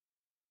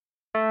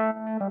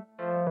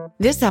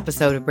This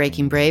episode of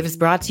Breaking Brave is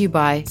brought to you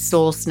by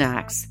Soul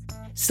Snacks.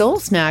 Soul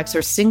Snacks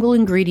are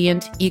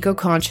single-ingredient,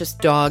 eco-conscious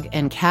dog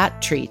and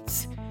cat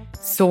treats,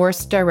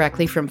 sourced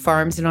directly from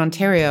farms in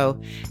Ontario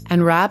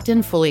and wrapped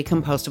in fully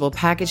compostable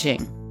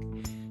packaging.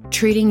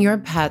 Treating your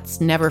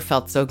pets never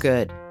felt so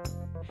good.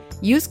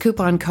 Use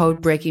coupon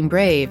code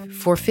BREAKINGBRAVE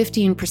for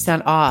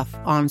 15% off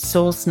on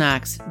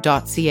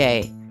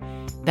soulsnacks.ca.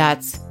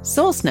 That's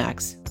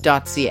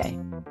soulsnacks.ca.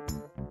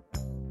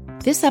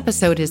 This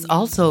episode is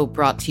also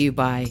brought to you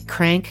by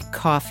Crank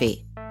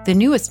Coffee, the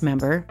newest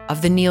member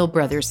of the Neal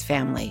Brothers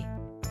family.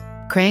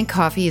 Crank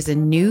Coffee is a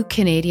new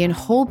Canadian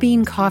whole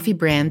bean coffee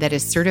brand that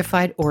is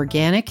certified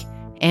organic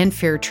and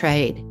fair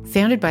trade,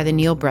 founded by the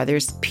Neal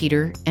brothers,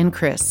 Peter and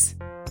Chris.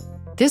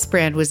 This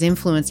brand was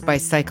influenced by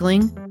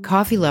cycling,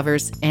 coffee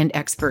lovers, and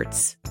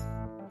experts.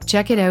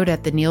 Check it out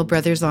at the Neal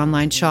Brothers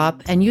online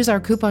shop and use our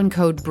coupon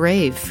code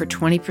BRAVE for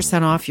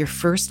 20% off your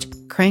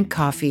first Crank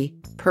Coffee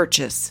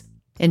purchase.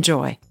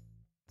 Enjoy.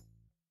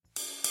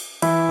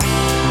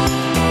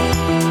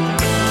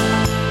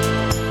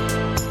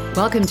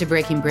 Welcome to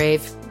Breaking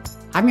Brave.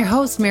 I'm your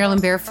host, Marilyn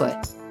Barefoot.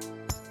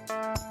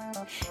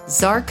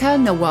 Zarka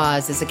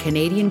Nawaz is a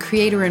Canadian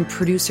creator and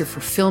producer for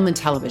film and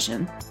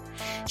television.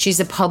 She's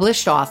a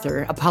published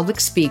author, a public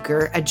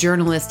speaker, a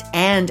journalist,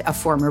 and a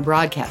former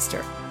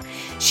broadcaster.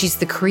 She's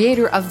the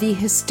creator of the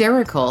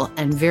hysterical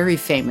and very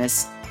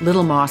famous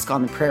Little Mosque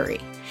on the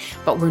Prairie.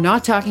 But we're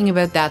not talking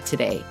about that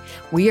today.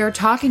 We are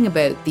talking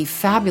about the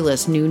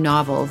fabulous new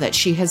novel that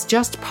she has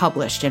just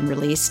published and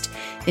released,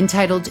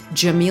 entitled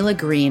Jamila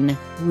Green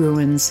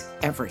Ruins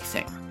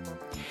Everything.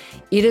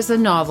 It is a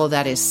novel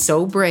that is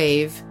so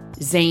brave,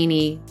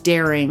 zany,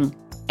 daring,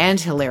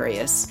 and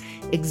hilarious.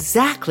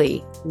 Exactly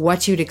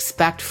what you'd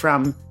expect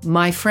from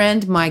my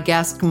friend, my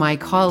guest, my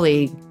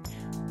colleague.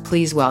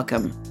 Please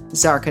welcome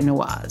Zarka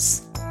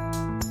Nawaz.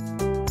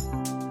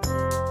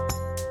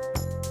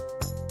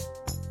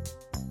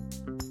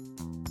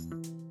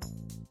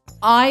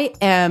 I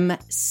am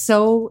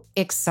so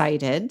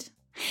excited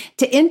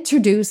to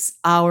introduce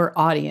our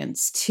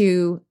audience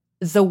to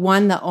the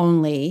one, the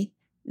only,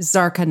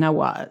 Zarka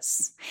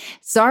Nawaz.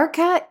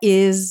 Zarka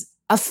is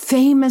a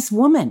famous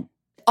woman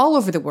all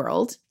over the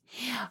world,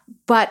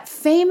 but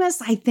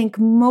famous, I think,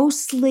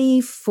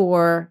 mostly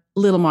for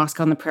Little Mosque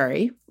on the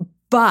Prairie,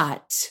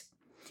 but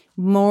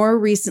more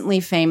recently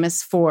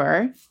famous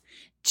for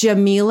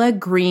Jamila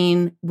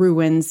Green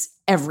Ruins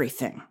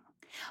Everything.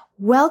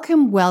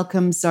 Welcome,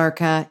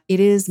 Zarka. It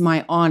is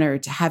my honor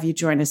to have you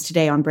join us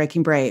today on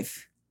Breaking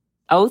Brave.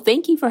 Oh,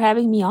 thank you for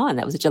having me on.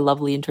 That was such a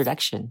lovely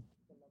introduction.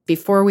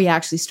 Before we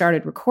actually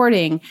started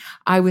recording,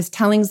 I was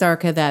telling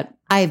Zarka that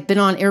I've been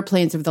on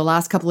airplanes over the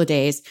last couple of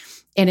days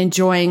and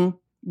enjoying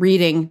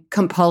reading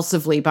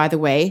compulsively, by the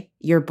way,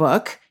 your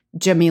book,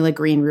 Jamila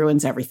Green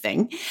Ruins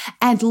Everything,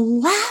 and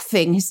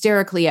laughing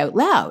hysterically out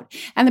loud.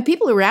 And the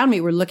people around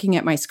me were looking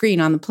at my screen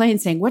on the plane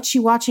saying, what's she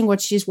watching?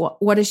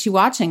 What is she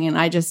watching? And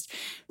I just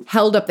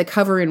held up the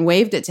cover and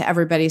waved it to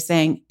everybody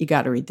saying, you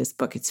got to read this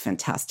book. It's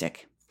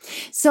fantastic.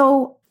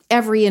 So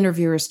every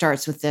interviewer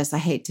starts with this. I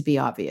hate to be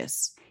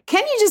obvious.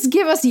 Can you just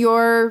give us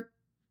your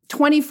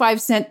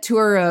 25-cent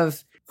tour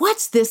of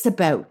what's this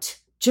about?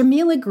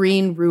 Jamila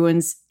Green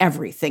Ruins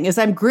Everything, as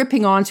I'm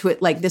gripping onto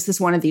it like this is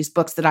one of these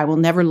books that I will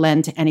never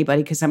lend to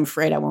anybody because I'm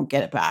afraid I won't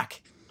get it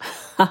back.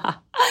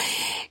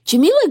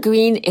 Jamila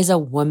Green is a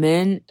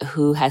woman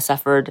who has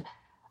suffered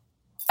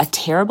a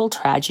terrible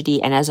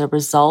tragedy, and as a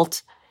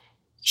result,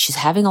 she's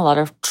having a lot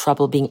of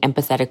trouble being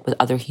empathetic with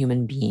other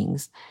human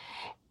beings.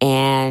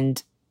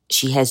 And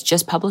she has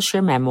just published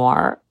her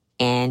memoir,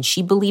 and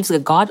she believes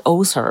that God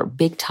owes her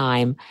big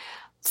time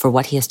for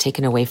what he has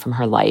taken away from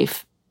her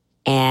life.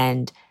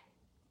 And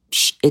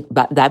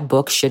that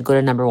book should go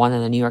to number one on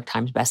the New York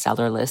Times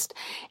bestseller list.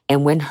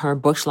 And when her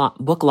book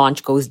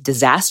launch goes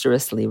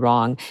disastrously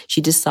wrong,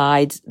 she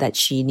decides that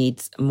she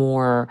needs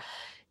a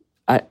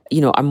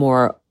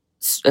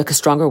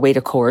stronger way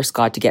to coerce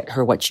God to get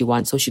her what she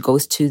wants. So she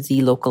goes to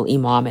the local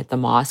imam at the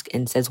mosque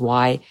and says,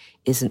 why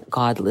isn't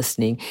God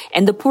listening?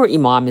 And the poor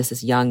imam is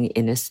this young,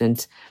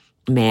 innocent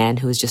man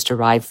who has just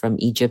arrived from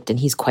Egypt, and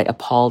he's quite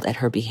appalled at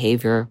her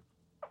behavior.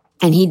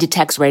 And he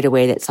detects right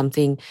away that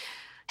something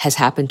has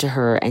happened to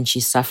her and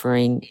she's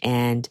suffering,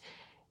 and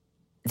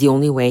the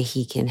only way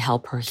he can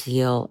help her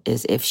heal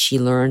is if she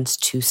learns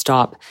to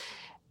stop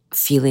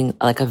feeling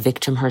like a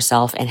victim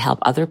herself and help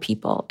other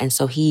people. And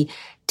so he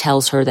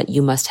tells her that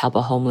you must help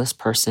a homeless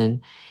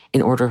person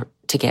in order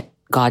to get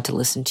God to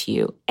listen to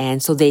you.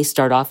 And so they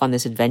start off on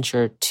this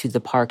adventure to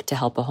the park to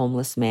help a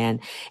homeless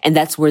man. And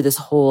that's where this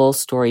whole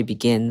story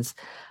begins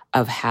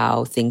of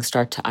how things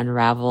start to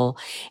unravel.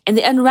 And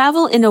they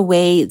unravel in a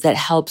way that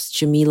helps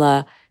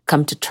Jamila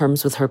come to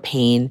terms with her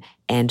pain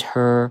and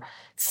her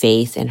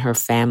faith and her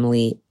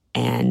family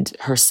and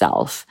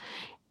herself.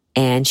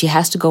 And she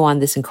has to go on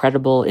this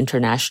incredible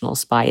international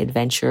spy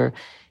adventure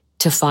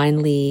to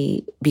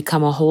finally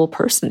become a whole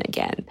person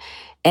again.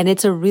 And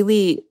it's a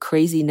really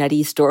crazy,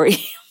 nutty story,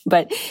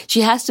 but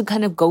she has to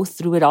kind of go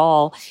through it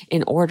all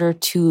in order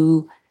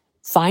to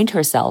find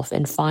herself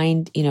and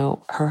find,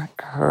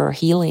 her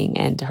healing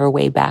and her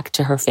way back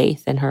to her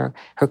faith and her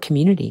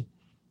community.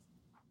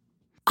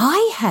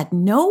 I had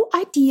no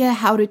idea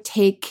how to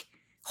take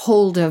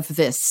hold of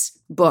this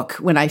book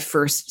when I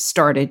first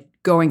started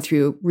going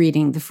through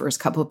reading the first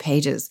couple of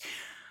pages.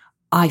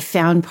 I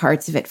found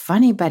parts of it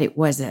funny, but it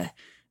was a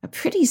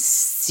pretty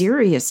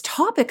serious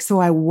topic, so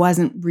I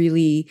wasn't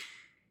really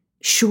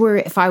sure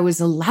if I was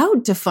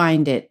allowed to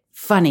find it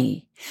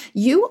funny.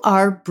 You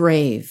are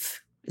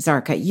brave,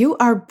 Zarka. You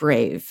are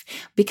brave,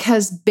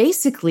 because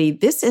basically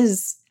this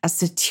is a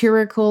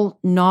satirical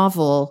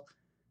novel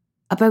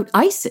about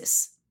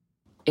ISIS.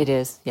 It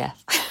is,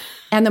 yes.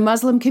 And the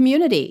Muslim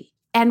community,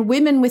 and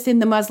women within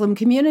the Muslim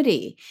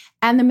community,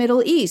 and the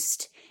Middle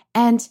East.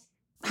 And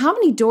how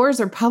many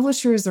doors or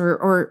publishers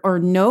or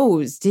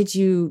no's did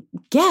you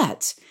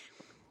get?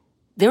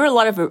 There were a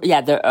lot of,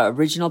 the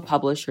original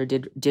publisher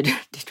did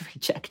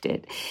reject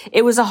it.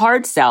 It was a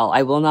hard sell,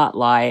 I will not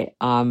lie,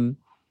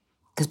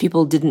 because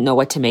people didn't know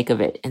what to make of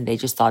it, and they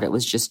just thought it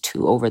was just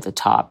too over the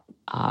top,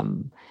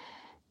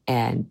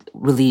 and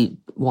really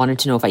wanted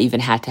to know if I even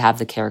had to have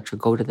the character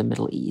go to the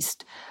Middle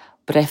East.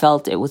 But I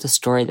felt it was a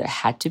story that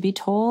had to be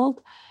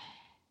told.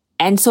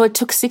 And so it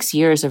took 6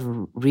 years of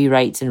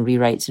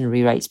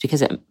rewrites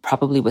because it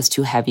probably was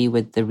too heavy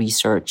with the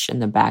research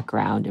and the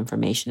background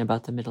information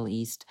about the Middle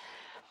East.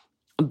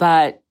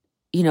 But,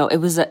 it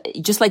was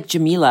just like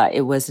Jamila,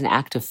 it was an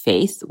act of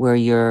faith where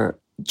you're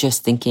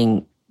just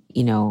thinking,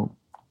 you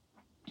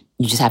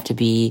just have to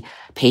be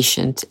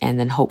patient and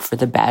then hope for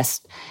the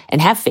best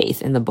and have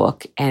faith in the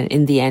book. And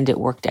in the end, it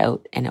worked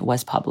out and it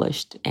was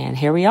published. And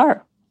here we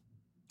are.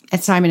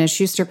 And Simon &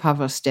 Schuster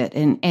published it.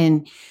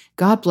 And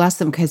God bless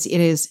them, because it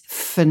is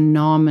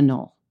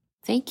phenomenal.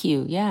 Thank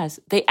you. Yes.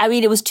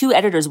 It was two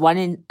editors, one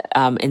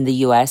in the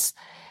U.S.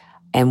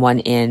 and one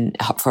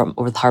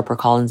with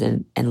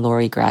HarperCollins and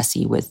Laurie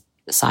Grassi with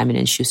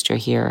Simon & Schuster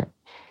here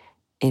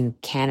in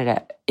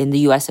Canada. In the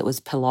U.S., it was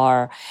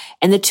Pilar.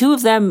 And the two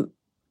of them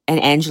and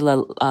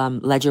Angela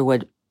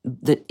Ledgerwood,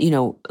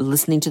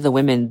 listening to the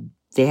women,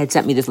 they had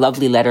sent me this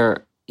lovely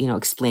letter,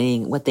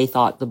 explaining what they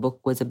thought the book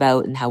was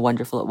about and how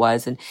wonderful it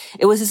was. And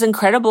it was this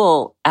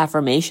incredible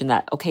affirmation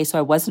that, okay, so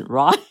I wasn't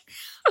wrong.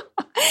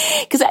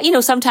 Because,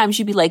 sometimes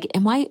you'd be like,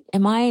 am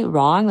I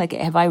wrong? Like,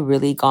 have I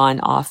really gone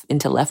off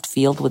into left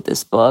field with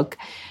this book?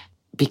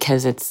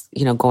 Because it's,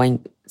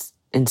 going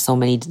in so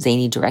many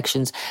zany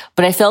directions.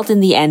 But I felt in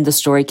the end, the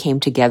story came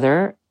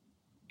together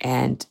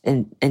and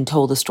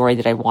told a story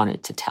that I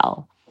wanted to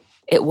tell.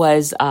 It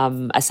was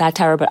a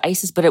satire about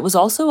ISIS, but it was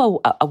also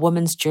a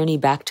woman's journey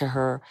back to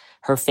her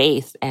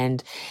faith.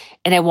 And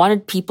I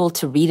wanted people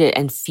to read it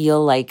and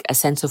feel like a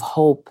sense of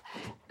hope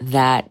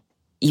that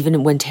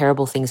even when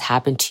terrible things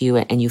happen to you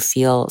and you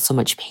feel so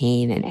much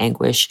pain and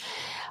anguish,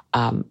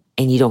 and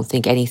you don't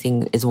think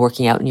anything is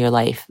working out in your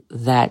life,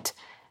 that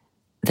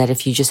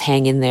if you just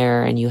hang in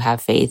there and you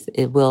have faith,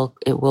 it will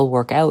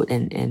work out,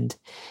 and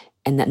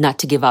not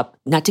to give up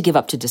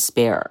to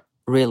despair,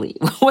 really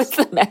was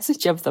the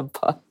message of the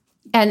book.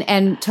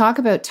 And talk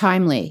about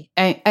timely.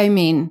 I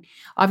mean,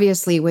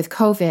 obviously with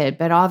COVID,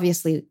 but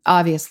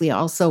obviously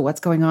also what's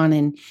going on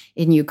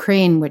in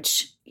Ukraine,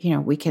 which,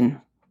 we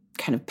can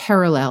kind of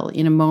parallel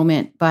in a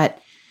moment. But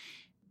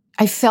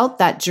I felt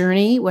that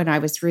journey when I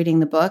was reading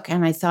the book,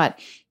 and I thought,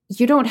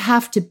 you don't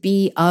have to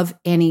be of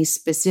any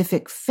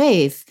specific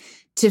faith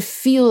to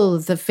feel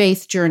the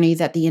faith journey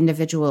that the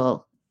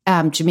individual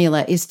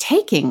Jamila is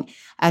taking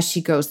as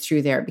she goes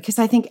through there. Because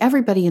I think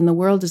everybody in the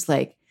world is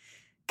like,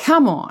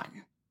 come on.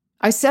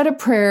 I said a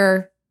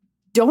prayer.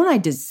 Don't I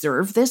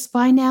deserve this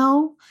by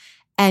now?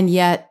 And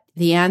yet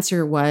the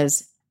answer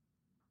was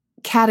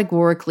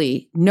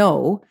categorically,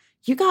 no,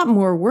 you got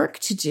more work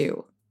to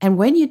do. And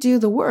when you do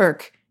the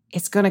work,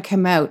 it's going to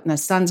come out, and the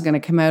sun's going to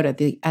come out at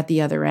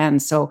the other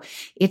end. So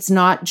it's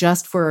not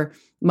just for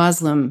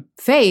Muslim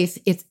faith.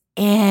 It's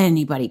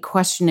anybody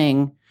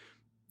questioning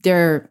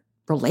their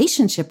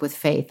relationship with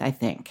faith, I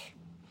think.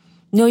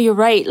 No, you're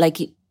right. Like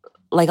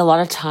a lot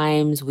of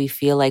times we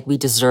feel like we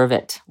deserve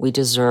it. We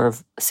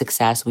deserve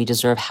success. We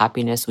deserve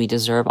happiness. We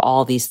deserve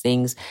all these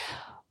things.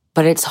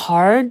 But it's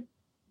hard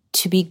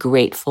to be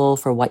grateful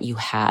for what you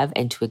have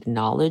and to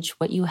acknowledge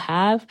what you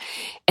have.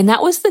 And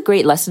that was the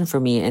great lesson for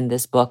me in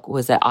this book,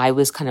 was that I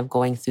was kind of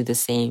going through the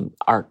same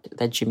arc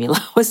that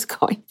Jamila was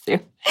going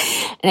through.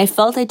 And I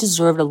felt I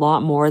deserved a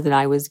lot more than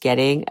I was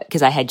getting,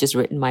 because I had just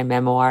written my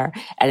memoir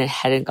and it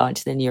hadn't gone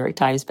to the New York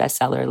Times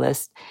bestseller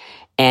list.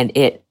 And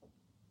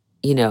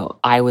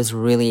I was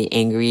really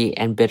angry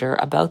and bitter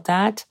about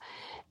that.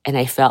 And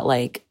I felt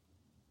like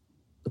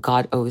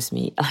God owes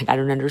me. Like, I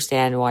don't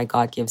understand why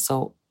God gives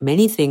so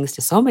many things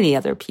to so many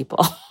other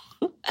people.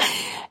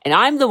 And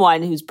I'm the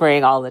one who's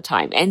praying all the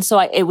time. And so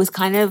it was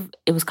kind of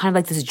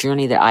like this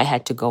journey that I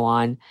had to go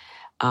on,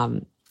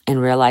 and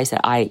realize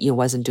that I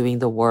wasn't doing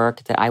the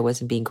work, that I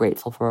wasn't being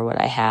grateful for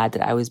what I had,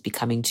 that I was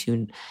becoming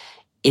too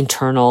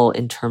internal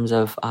in terms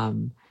of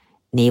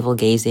navel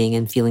gazing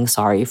and feeling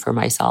sorry for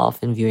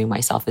myself and viewing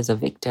myself as a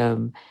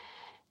victim.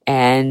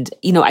 And,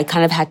 I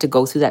kind of had to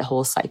go through that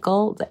whole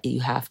cycle that you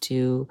have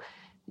to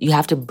You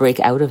have to break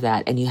out of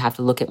that and you have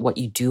to look at what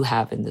you do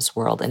have in this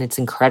world. And it's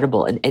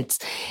incredible. And it's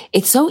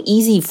so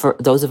easy for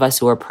those of us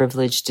who are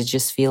privileged to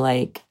just feel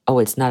like, oh,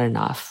 it's not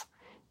enough.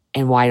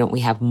 And why don't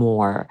we have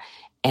more?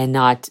 And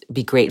not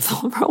be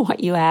grateful for what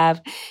you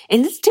have.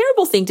 And it's a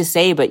terrible thing to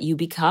say, but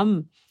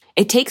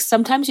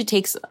sometimes it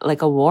takes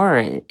like a war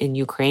in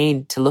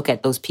Ukraine to look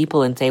at those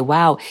people and say,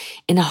 wow,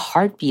 in a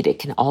heartbeat, it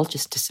can all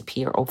just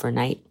disappear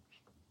overnight.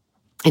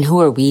 And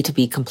who are we to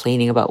be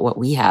complaining about what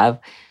we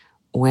have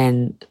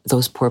when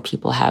those poor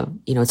people have,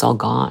 it's all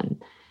gone.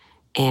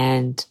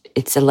 And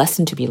it's a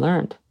lesson to be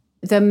learned.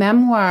 The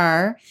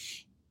memoir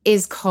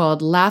is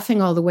called Laughing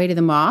All the Way to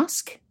the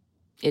Mosque.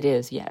 It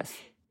is, yes.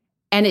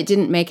 And it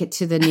didn't make it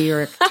to the New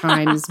York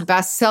Times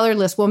bestseller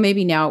list. Well,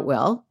 maybe now it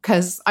will,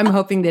 because I'm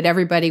hoping that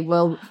everybody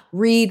will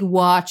read,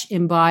 watch,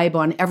 imbibe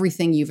on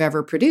everything you've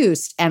ever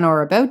produced and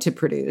are about to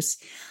produce.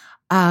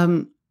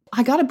 I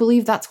got to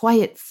believe that's why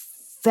it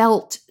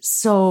felt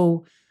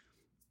so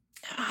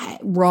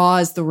raw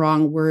is the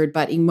wrong word,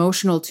 but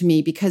emotional to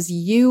me, because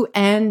you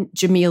and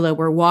Jamila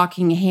were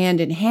walking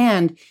hand in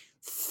hand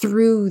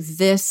through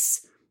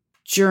this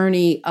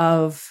journey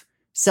of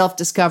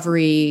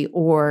self-discovery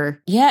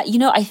or... Yeah,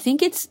 I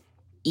think it's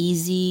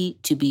easy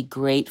to be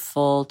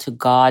grateful to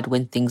God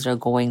when things are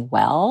going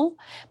well.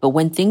 But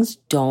when things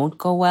don't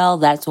go well,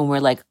 that's when we're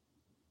like,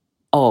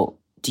 oh,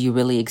 do you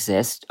really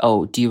exist?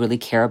 Oh, do you really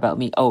care about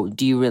me? Oh,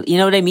 do you really... You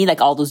know what I mean?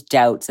 Like all those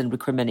doubts and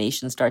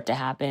recriminations start to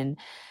happen.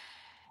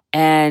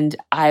 And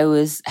I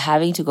was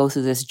having to go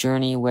through this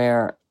journey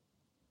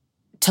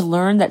to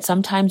learn that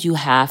sometimes you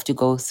have to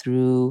go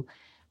through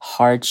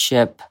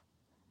hardship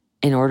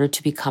in order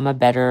to become a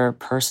better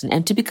person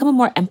and to become a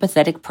more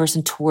empathetic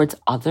person towards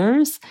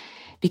others,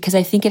 because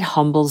I think it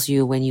humbles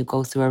you when you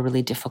go through a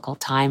really difficult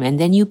time, and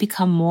then you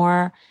become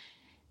more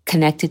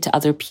connected to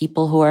other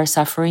people who are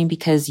suffering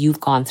because you've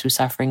gone through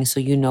suffering, so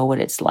you know what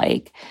it's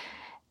like.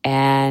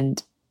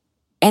 And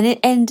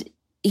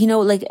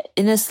like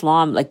in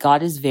Islam, like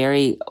God is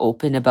very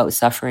open about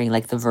suffering.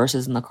 Like the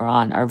verses in the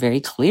Quran are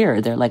very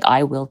clear. They're like,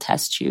 I will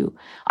test you.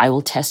 I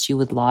will test you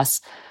with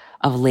loss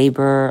of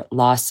labor,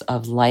 loss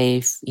of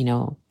life,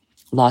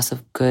 loss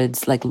of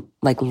goods, like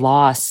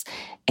loss.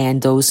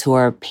 And those who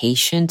are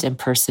patient and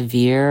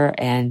persevere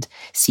and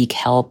seek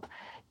help,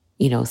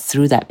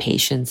 through that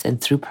patience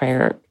and through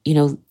prayer,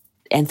 and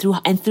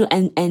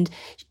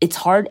it's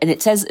hard. And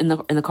it says in the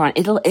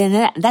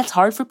Quran, that's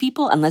hard for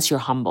people unless you're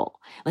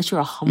humble, unless you're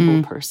a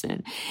humble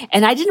person.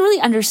 And I didn't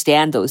really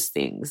understand those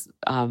things,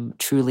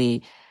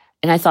 truly.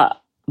 And I thought,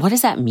 what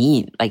does that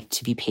mean? Like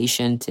to be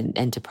patient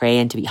and to pray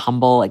and to be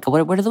humble? Like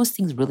what do those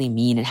things really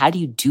mean? And how do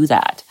you do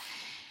that?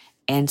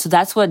 And so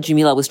that's what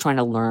Jamila was trying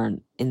to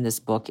learn in this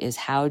book, is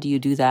how do you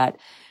do that?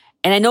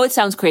 And I know it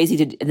sounds crazy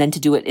to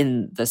do it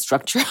in the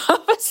structure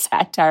of a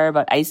satire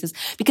about ISIS,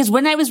 because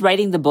when I was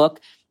writing the book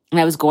and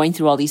I was going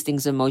through all these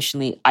things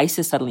emotionally,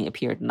 ISIS suddenly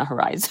appeared in the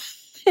horizon.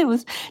 It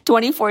was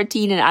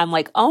 2014 and I'm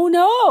like, oh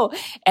no.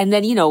 And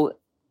then,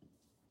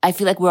 I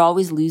feel like we're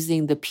always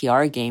losing the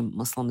PR game,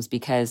 Muslims,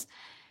 because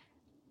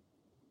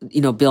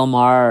Bill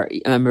Maher,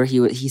 I remember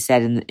he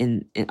said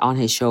in on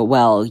his show,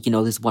 well,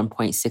 there's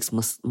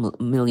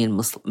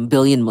 1.6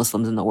 billion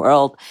Muslims in the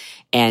world,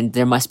 and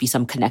there must be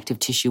some connective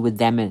tissue with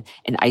them and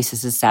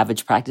ISIS's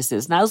savage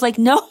practices. And I was like,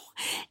 no,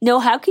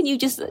 how can you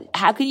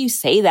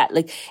say that?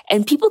 Like,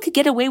 and people could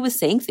get away with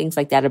saying things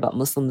like that about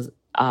Muslims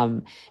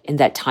in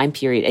that time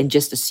period and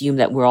just assume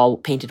that we're all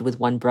painted with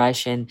one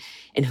brush and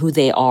who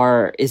they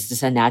are is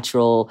just a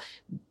natural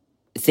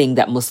thing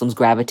that Muslims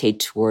gravitate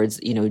towards,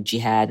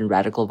 jihad and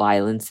radical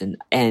violence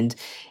and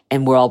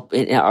we're all,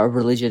 our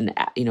religion,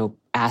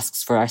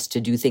 asks for us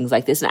to do things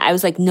like this. And I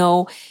was like,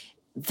 no,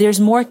 there's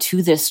more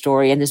to this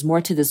story and there's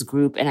more to this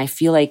group. And I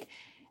feel like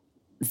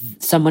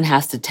someone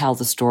has to tell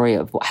the story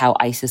of how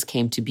ISIS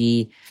came to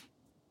be,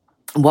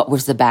 what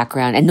was the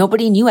background. And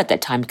nobody knew at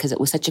that time because it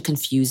was such a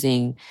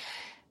confusing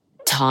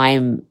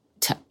time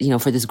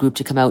for this group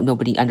to come out.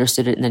 Nobody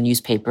understood it in the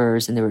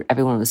newspapers and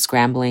everyone was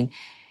scrambling.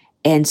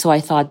 And so I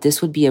thought this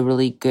would be a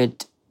really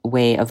good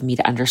way of me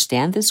to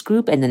understand this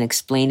group and then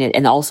explain it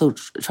and also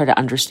try to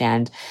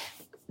understand,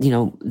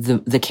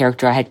 the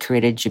character I had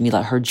created,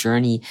 Jamila, her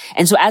journey.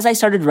 And so as I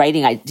started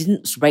writing, I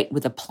didn't write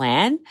with a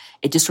plan.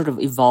 It just sort of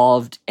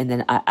evolved. And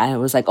then I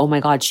was like, oh my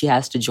God, she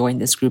has to join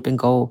this group and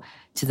go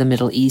to the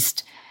Middle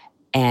East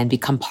and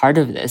become part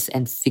of this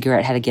and figure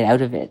out how to get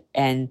out of it.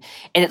 And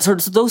it sort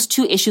of, so those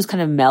two issues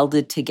kind of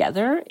melded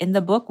together in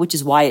the book, which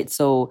is why it's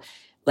so...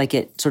 like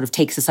it sort of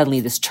takes suddenly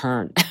this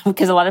turn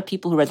because a lot of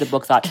people who read the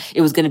book thought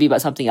it was going to be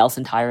about something else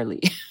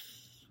entirely.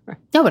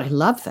 No, but I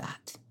love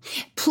that.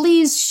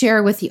 Please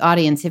share with the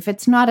audience, if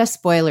it's not a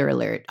spoiler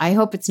alert, I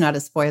hope it's not a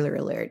spoiler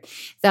alert,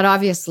 that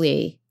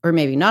obviously, or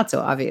maybe not so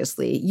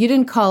obviously, you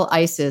didn't call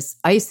ISIS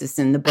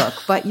in the book,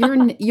 but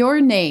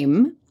your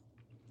name,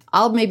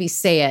 I'll maybe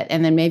say it,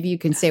 and then maybe you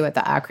can say what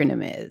the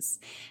acronym is.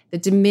 The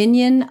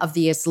Dominion of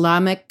the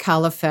Islamic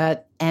Caliphate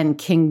and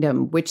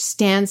Kingdom, which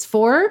stands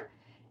for...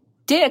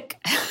 Dick.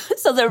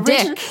 So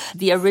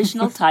the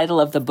original title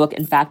of the book,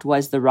 in fact,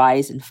 was The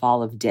Rise and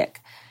Fall of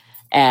Dick.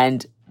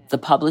 And the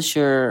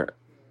publisher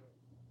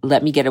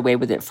let me get away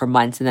with it for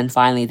months. And then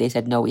finally they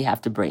said, no, we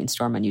have to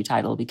brainstorm a new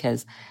title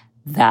because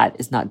that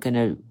is not going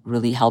to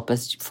really help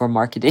us for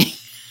marketing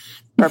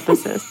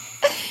purposes.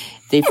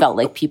 They felt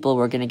like people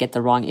were going to get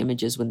the wrong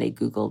images when they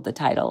Googled the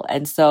title.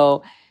 And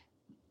so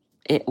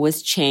it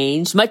was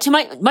changed, much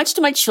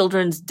to my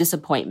children's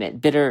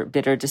disappointment,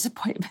 bitter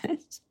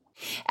disappointment.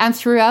 And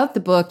throughout the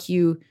book,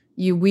 you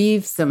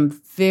weave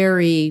some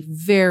very,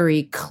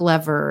 very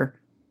clever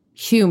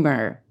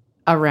humor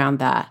around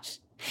that.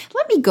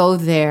 Let me go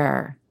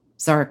there,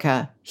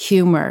 Zarka.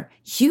 Humor.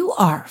 You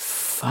are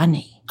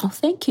funny. Oh,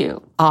 thank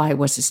you. I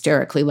was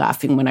hysterically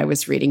laughing when I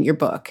was reading your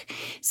book.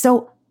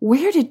 So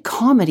where did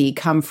comedy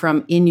come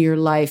from in your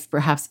life,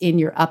 perhaps in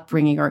your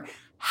upbringing, or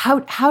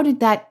how did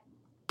that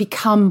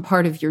become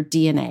part of your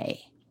DNA?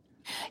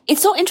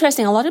 It's so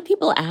interesting. A lot of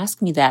people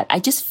ask me that. I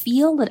just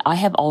feel that I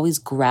have always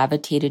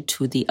gravitated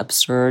to the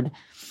absurd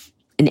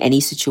in any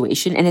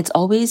situation, and it's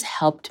always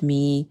helped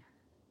me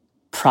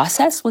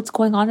process what's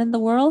going on in the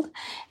world.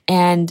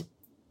 And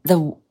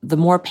the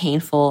more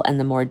painful and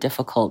the more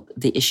difficult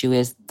the issue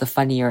is, the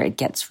funnier it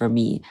gets for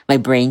me. My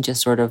brain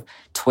just sort of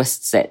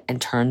twists it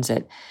and turns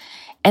it.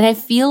 And I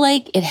feel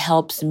like it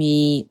helps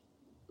me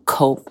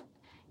cope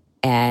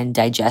and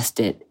digest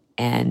it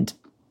and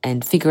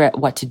figure out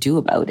what to do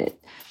about it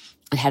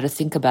and how to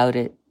think about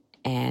it.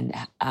 And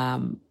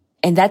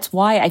that's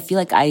why I feel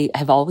like I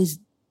have always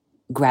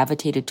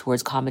gravitated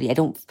towards comedy. I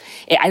don't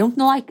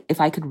know like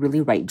if I could really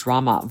write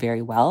drama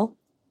very well.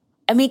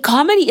 I mean,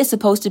 comedy is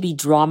supposed to be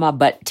drama,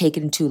 but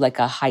taken to like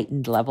a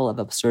heightened level of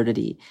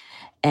absurdity.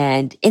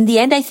 And in the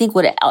end, I think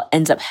what it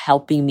ends up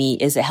helping me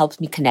is it helps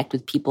me connect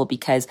with people,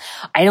 because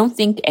I don't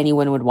think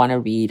anyone would want to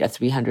read a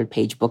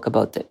 300-page book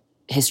about the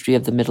history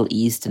of the Middle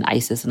East and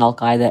ISIS and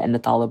Al-Qaeda and the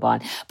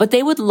Taliban. But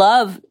they would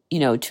love,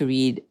 to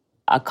read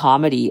a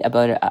comedy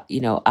about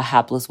a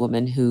hapless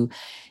woman who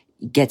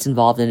gets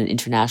involved in an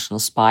international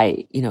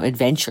spy,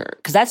 adventure,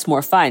 because that's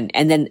more fun.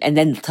 And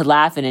then to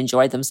laugh and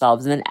enjoy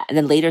themselves, and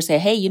then later say,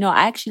 hey,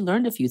 I actually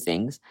learned a few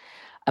things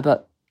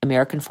about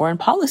American foreign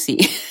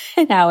policy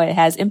and how it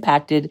has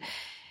impacted,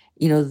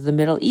 the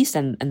Middle East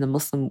and the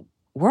Muslim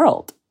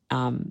world.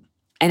 And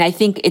I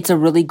think it's a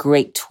really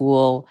great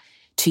tool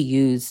to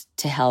use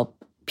to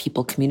help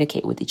people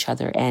communicate with each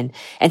other and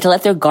to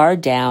let their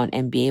guard down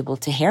and be able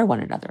to hear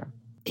one another.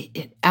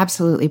 It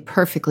absolutely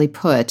perfectly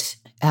put,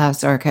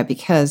 Zarka,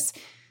 because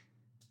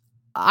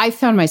I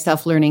found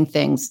myself learning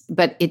things,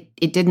 but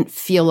it didn't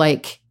feel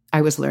like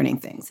I was learning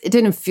things. It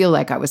didn't feel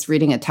like I was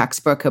reading a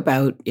textbook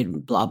about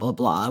blah, blah,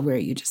 blah, where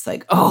you just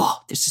like,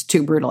 oh, this is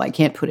too brutal, I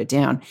can't put it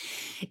down.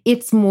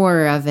 It's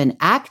more of an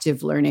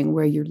active learning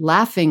where you're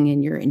laughing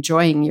and you're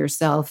enjoying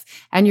yourself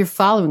and you're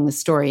following the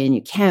story and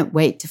you can't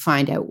wait to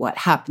find out what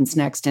happens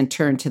next and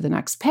turn to the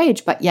next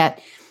page. But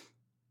yet,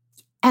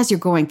 as you're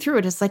going through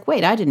it, it's like,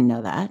 wait, I didn't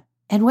know that.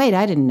 And wait,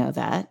 I didn't know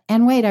that.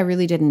 And wait, I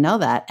really didn't know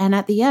that. And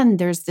at the end,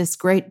 there's this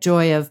great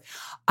joy of,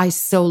 I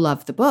so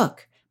love the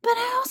book. But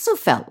I also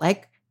felt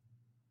like,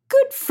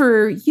 good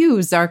for you,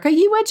 Zarka.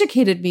 You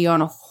educated me on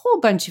a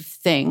whole bunch of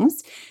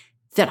things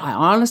that I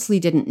honestly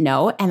didn't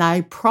know. And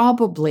I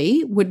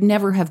probably would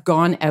never have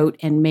gone out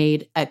and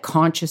made a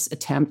conscious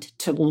attempt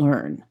to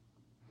learn.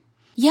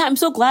 Yeah, I'm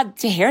so glad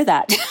to hear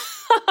that.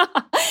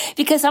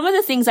 Because some of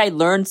the things I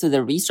learned through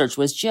the research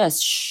was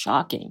just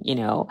shocking,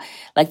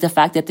 like the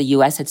fact that the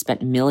US had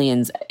spent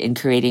millions in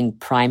creating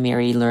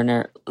primary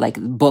learner, like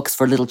books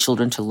for little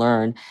children to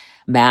learn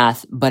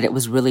math, but it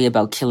was really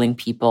about killing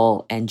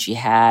people and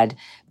jihad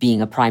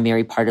being a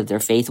primary part of their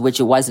faith, which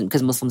it wasn't,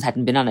 because Muslims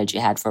hadn't been on a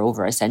jihad for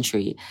over a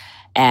century.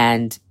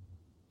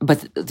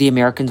 But the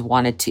Americans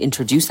wanted to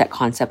introduce that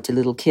concept to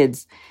little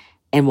kids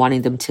and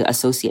wanting them to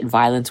associate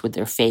violence with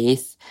their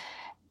faith,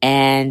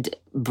 and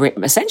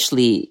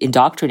essentially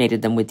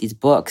indoctrinated them with these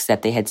books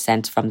that they had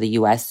sent from the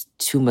U.S.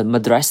 to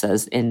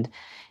madrasas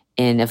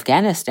in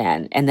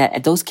Afghanistan, and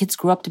that those kids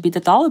grew up to be the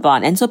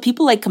Taliban. And so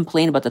people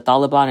complain about the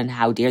Taliban and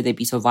how dare they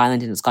be so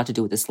violent, and it's got to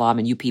do with Islam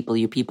and you people.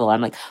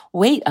 I'm like,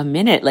 wait a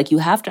minute. You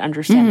have to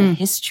understand the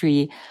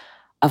history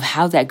of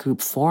how that group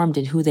formed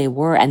and who they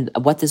were and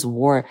what this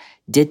war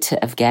did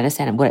to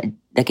Afghanistan and what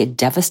it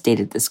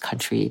devastated this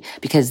country,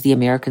 because the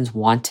Americans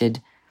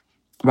wanted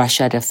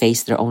Russia to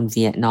face their own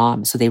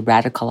Vietnam. So they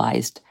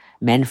radicalized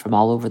men from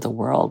all over the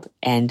world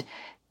and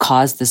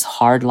caused this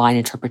hardline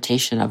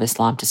interpretation of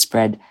Islam to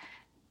spread,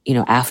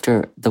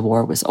 after the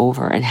war was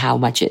over, and how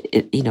much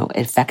it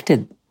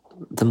affected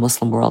the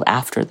Muslim world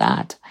after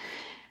that.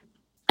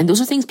 And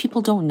those are things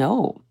people don't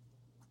know.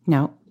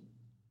 No,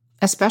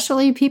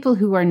 especially people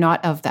who are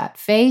not of that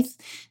faith,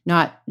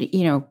 not,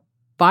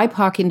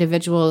 BIPOC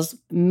individuals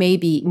may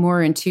be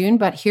more in tune,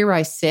 but here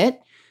I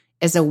sit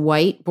as a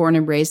white, born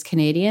and raised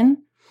Canadian.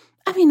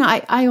 I mean,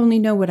 I only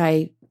know what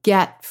I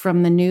get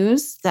from the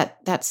news.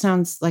 That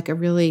sounds like a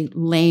really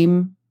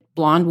lame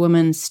blonde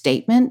woman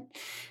statement,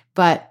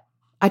 but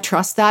I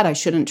trust that. I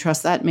shouldn't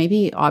trust that,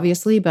 maybe,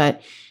 obviously,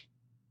 but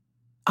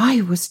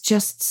I was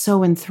just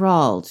so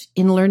enthralled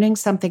in learning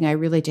something I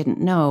really didn't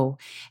know,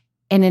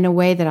 and in a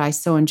way that I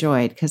so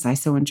enjoyed, because I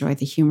so enjoy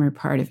the humor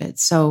part of it.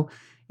 So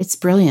It's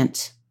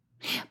brilliant.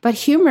 But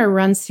humor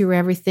runs through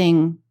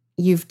everything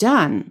you've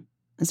done,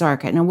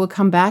 Zarka. And we'll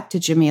come back to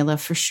Jamila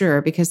for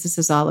sure, because this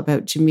is all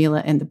about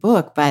Jamila in the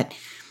book. But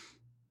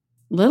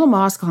Little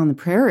Mosque on the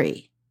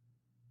Prairie,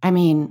 I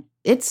mean,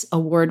 it's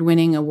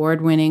award-winning.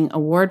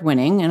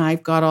 And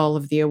I've got all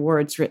of the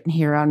awards written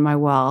here on my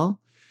wall.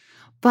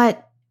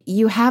 But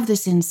you have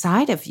this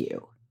inside of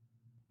you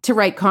to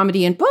write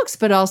comedy in books,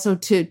 but also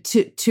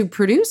to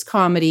produce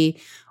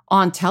comedy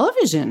on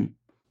television.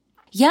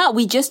 Yeah,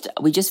 we just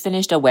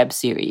finished a web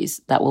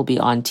series that will be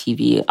on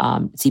TV,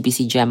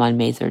 CBC Gem on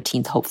May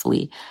 13th,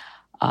 hopefully.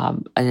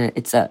 And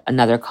it's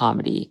another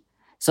comedy.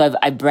 So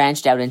I've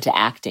branched out into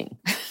acting.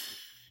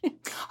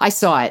 I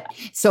saw it.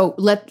 So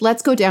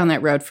let's go down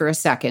that road for a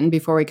second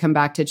before we come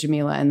back to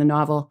Jamila and the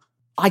novel.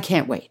 I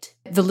can't wait.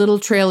 The little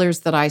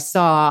trailers that I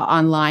saw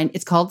online,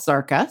 it's called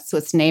Zarka, so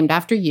it's named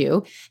after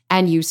you,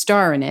 and you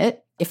star in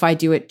it. If I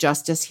do it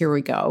justice, here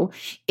we go.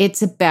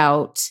 It's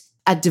about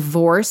a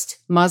divorced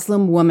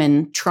Muslim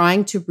woman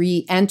trying to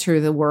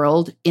re-enter the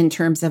world in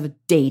terms of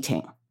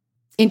dating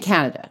in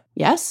Canada.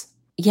 Yes?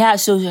 Yeah,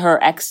 so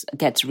her ex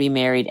gets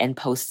remarried and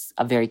posts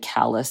a very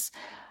callous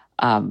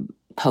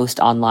post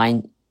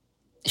online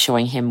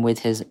showing him with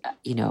his,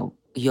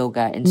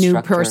 yoga instructor.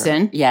 New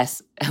person.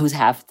 Yes, who's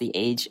half the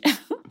age.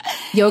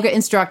 Yoga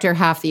instructor,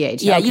 half the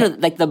age. Yeah, okay.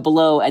 Like the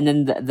below, and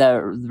then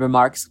the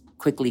remarks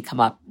quickly come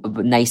up.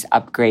 Nice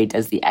upgrade.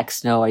 Does the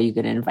ex know? Are you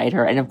going to invite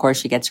her? And of course,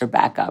 she gets her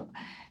back up.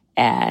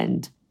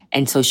 And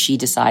so she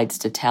decides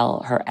to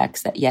tell her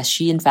ex that, yes,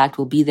 she in fact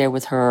will be there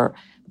with her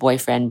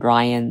boyfriend,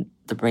 Brian,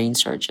 the brain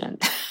surgeon,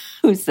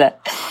 because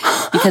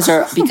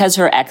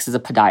her ex is a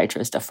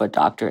podiatrist, a foot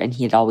doctor, and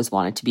he had always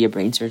wanted to be a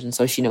brain surgeon.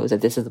 So she knows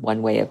that this is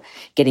one way of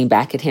getting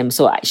back at him.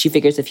 So she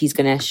figures if he's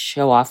going to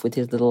show off with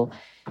his little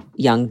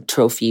young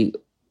trophy,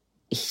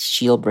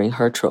 she'll bring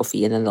her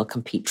trophy, and then they'll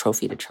compete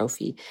trophy to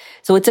trophy.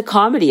 So it's a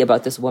comedy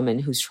about this woman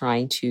who's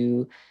trying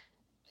to,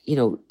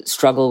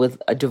 struggle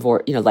with a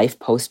divorce, life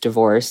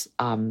post-divorce.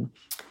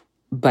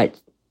 But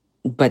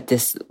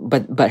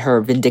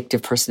her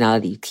vindictive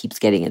personality keeps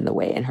getting in the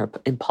way, and her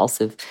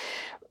impulsive,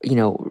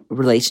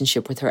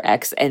 relationship with her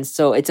ex. And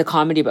so it's a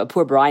comedy about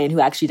poor Brian, who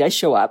actually does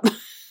show up.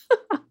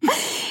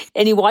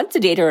 And he wants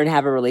to date her and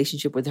have a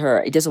relationship with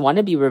her. He doesn't want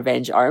to be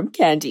revenge arm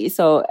candy.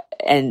 So,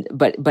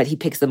 but he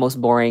picks the most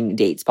boring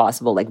dates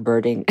possible, like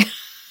birding.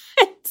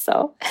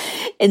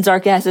 And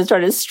Zarka has to try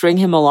to string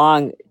him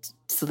along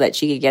so that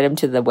she could get him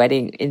to the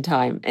wedding in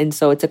time. And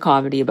so it's a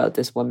comedy about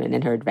this woman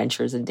and her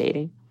adventures in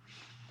dating.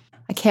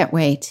 I can't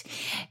wait.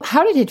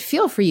 How did it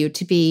feel for you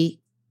to be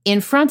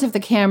in front of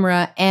the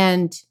camera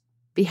and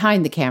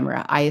behind the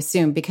camera, I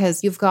assume,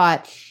 because you've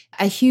got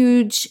a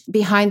huge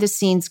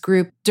behind-the-scenes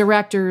group,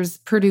 directors,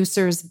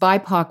 producers,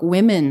 BIPOC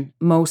women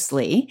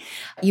mostly.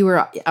 You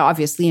were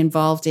obviously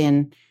involved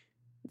in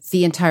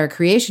the entire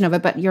creation of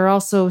it, but you're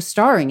also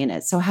starring in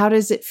it. So how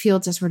does it feel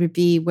to sort of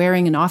be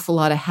wearing an awful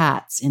lot of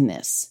hats in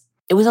this?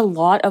 It was a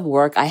lot of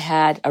work. I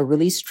had a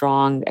really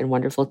strong and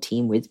wonderful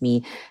team with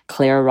me.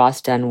 Claire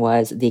Roston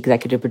was the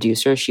executive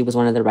producer. She was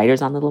one of the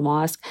writers on Little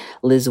Mosque.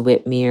 Liz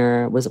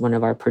Whitmere was one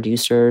of our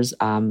producers,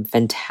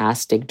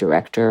 fantastic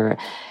director.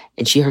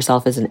 And she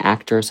herself is an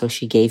actor, so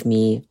she gave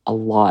me a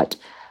lot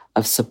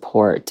of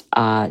support.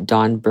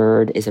 Dawn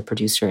Bird is a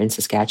producer in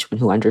Saskatchewan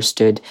who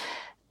understood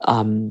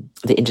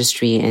the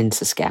industry in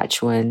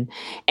Saskatchewan.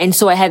 And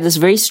so I had this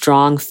very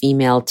strong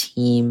female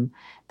team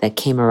that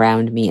came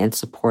around me and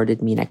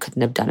supported me, and I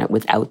couldn't have done it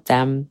without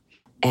them.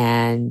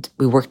 And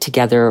we worked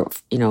together,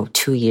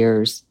 2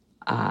 years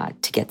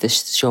to get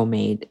this show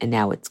made, and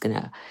now it's going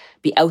to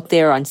be out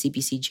there on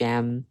CBC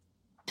Gem.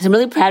 So I'm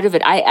really proud of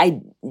it. I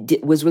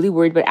was really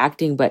worried about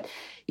acting, but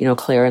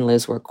Claire and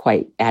Liz were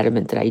quite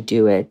adamant that I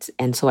do it,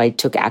 and so I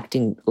took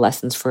acting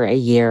lessons for a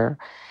year,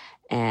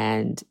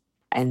 and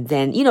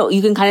then,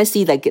 you can kind of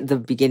see like the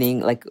beginning,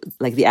 like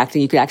the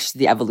acting, you could actually see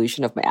the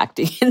evolution of my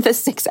acting in the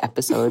 6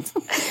 episodes,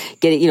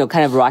 getting,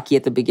 kind of rocky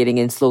at the beginning,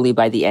 and slowly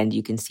by the end,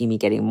 you can see me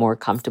getting more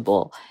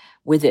comfortable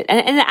with it.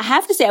 And I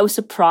have to say, I was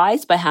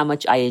surprised by how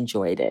much I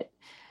enjoyed it.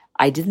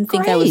 I didn't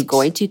think I was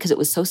going to, because it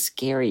was so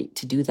scary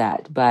to do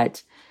that,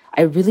 but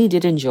I really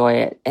did enjoy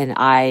it. And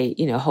I,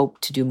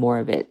 hope to do more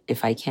of it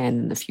if I can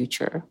in the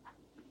future.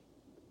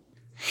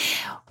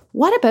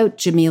 What about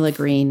Jamila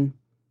Green?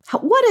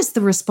 What has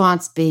the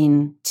response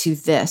been to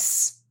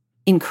this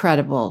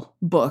incredible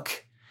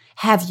book?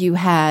 Have you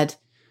had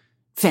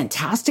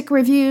fantastic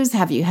reviews?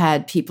 Have you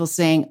had people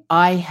saying,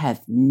 I have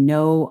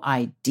no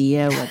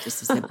idea what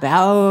this is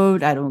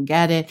about. I don't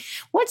get it.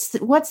 What's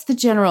the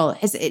general,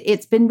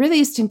 it's been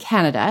released in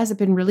Canada. Has it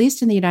been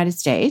released in the United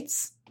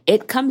States?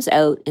 It comes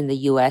out in the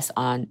US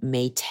on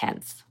May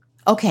 10th.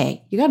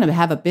 Okay. You're going to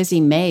have a busy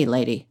May,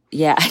 lady.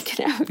 Yeah, I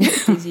can have a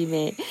busy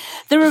May.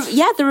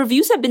 The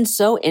reviews have been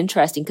so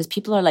interesting because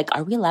people are like,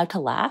 are we allowed to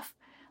laugh?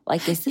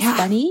 Like, is this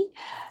funny?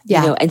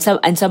 Yeah. And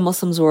some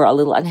Muslims were a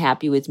little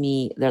unhappy with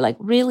me. They're like,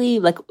 really?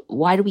 Like,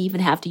 why do we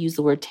even have to use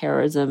the word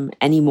terrorism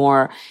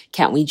anymore?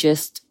 Can't we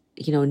just,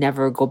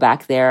 never go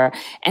back there.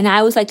 And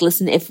I was like,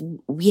 listen, if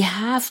we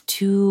have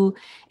to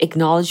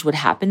acknowledge what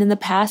happened in the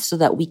past so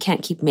that we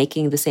can't keep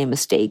making the same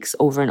mistakes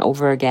over and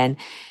over again.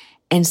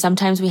 And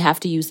sometimes we have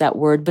to use that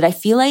word. But I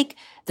feel like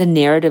the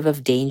narrative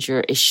of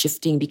danger is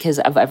shifting because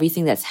of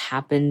everything that's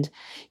happened,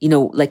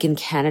 like in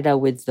Canada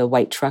with the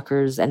white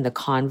truckers and the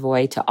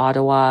convoy to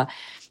Ottawa.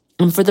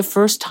 And for the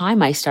first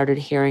time, I started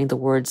hearing the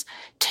words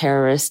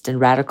terrorist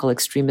and radical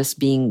extremists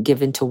being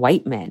given to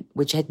white men,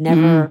 which had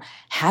never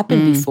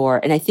happened before.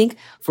 And I think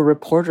for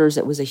reporters,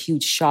 it was a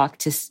huge shock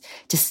to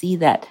see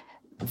that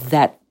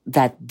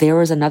there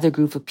was another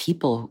group of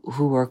people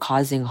who were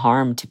causing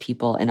harm to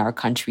people in our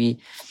country,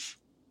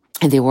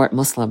 and they weren't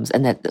Muslims.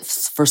 And that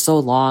for so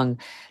long,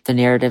 the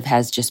narrative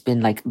has just been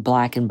like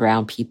black and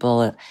brown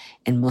people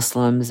and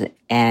Muslims,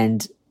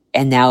 and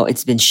now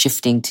it's been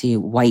shifting to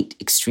white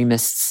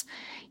extremists.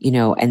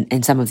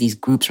 And some of these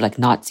groups are like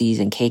Nazis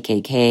and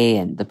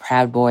KKK and the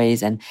Proud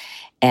Boys, and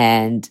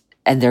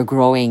they're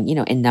growing,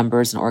 in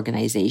numbers and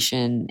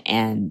organization.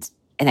 And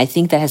I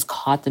think that has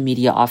caught the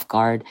media off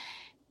guard,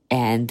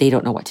 and they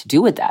don't know what to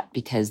do with that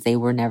because they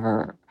were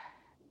never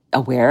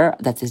aware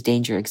that this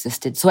danger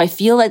existed. So I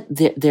feel like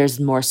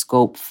there's more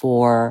scope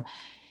for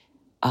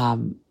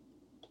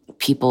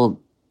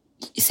people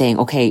saying,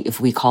 okay, if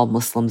we call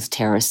Muslims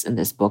terrorists in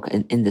this book,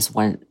 in this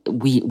one,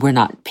 we're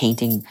not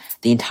painting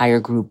the entire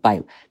group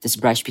by this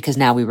brush, because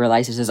now we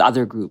realize there's this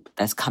other group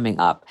that's coming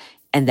up,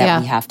 and that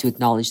we have to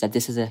acknowledge that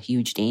this is a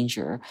huge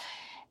danger.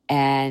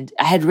 And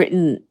I had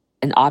written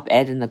an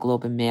op-ed in the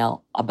Globe and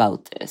Mail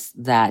about this,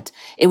 that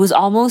it was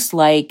almost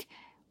like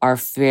our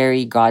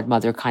fairy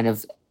godmother kind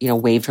of,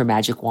 waved her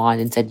magic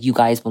wand and said, you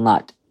guys will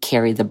not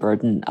carry the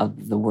burden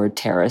of the word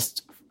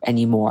terrorist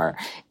anymore.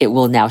 It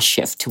will now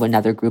shift to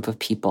another group of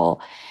people.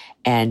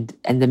 And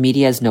the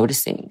media is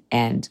noticing.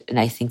 And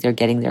I think they're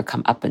getting their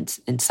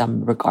comeuppance in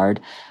some regard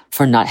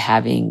for not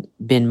having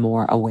been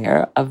more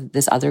aware of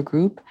this other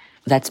group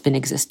that's been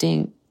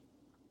existing.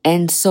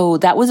 And so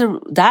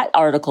that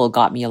article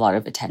got me a lot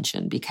of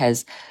attention,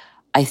 because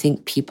I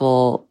think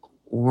people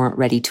weren't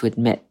ready to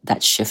admit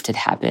that shift had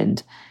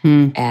happened,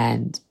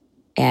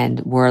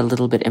 and were a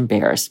little bit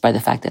embarrassed by the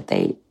fact that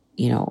they,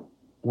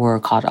 were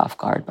caught off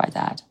guard by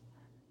that.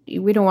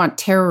 We don't want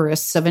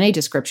terrorists of any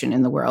description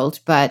in the world,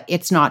 but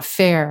it's not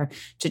fair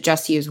to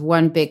just use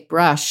one big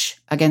brush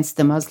against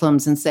the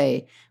Muslims and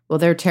say, well,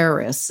 they're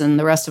terrorists and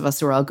the rest of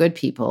us are all good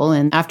people.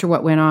 And after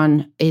what went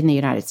on in the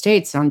United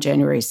States on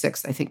January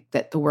 6th, I think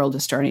that the world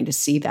is starting to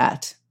see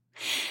that.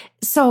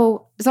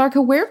 So,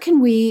 Zarka, where can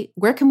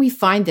we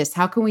find this?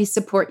 How can we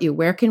support you?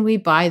 Where can we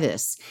buy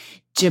this?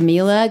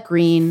 Jamila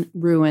Green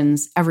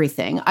Ruins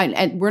Everything.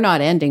 And we're not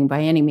ending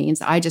by any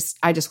means. I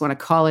just want to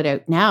call it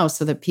out now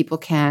so that people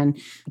can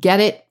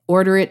get it,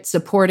 order it,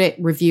 support it,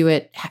 review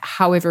it,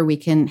 however we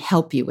can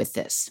help you with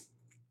this.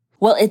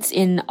 Well, it's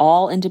in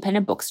all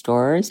independent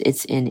bookstores.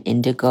 It's in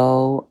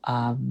Indigo.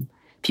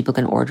 People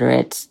can order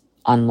it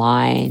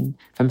online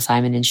from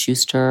Simon &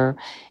 Schuster.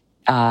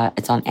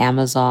 It's on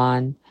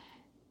Amazon,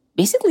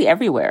 basically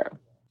everywhere.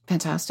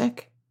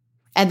 Fantastic.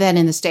 And then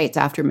in the States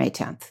after May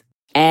 10th.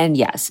 And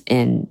yes,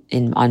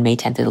 on May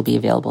 10th, it'll be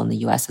available in the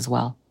US as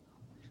well.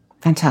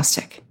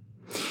 Fantastic.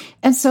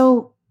 And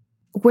so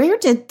where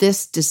did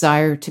this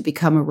desire to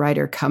become a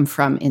writer come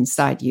from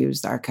inside you,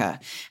 Zarka?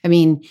 I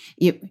mean,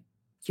 you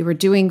were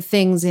doing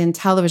things in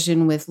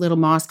television with Little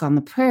Mosque on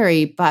the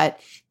Prairie, but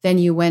then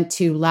you went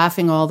to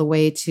Laughing All the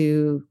Way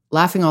to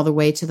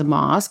the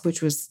Mosque,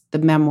 which was the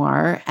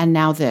memoir, and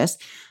now this.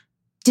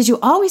 Did you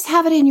always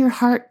have it in your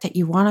heart that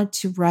you wanted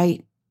to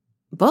write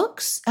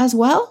books as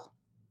well?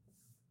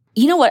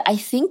 You know what? I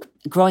think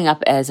growing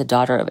up as a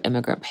daughter of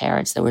immigrant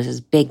parents, there was this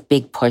big,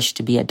 big push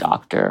to be a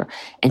doctor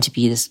and to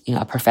be this,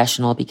 a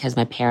professional, because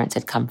my parents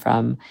had come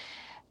from,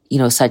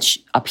 such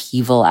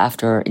upheaval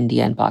after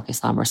India and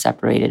Pakistan were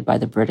separated by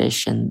the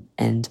British, and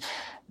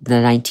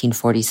the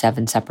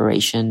 1947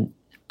 separation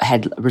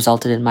had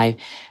resulted in my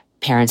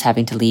parents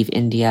having to leave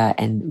India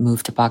and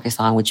move to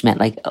Pakistan, which meant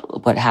like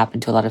what's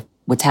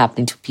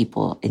happening to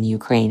people in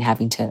Ukraine,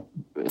 having to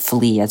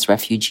flee as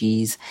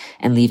refugees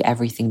and leave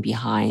everything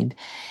behind.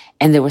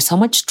 And there was so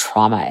much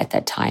trauma at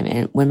that time.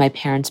 And when my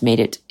parents made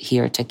it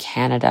here to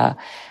Canada,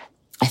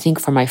 I think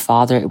for my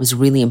father, it was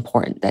really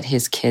important that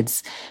his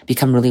kids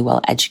become really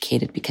well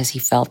educated, because he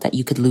felt that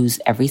you could lose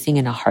everything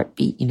in a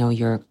heartbeat,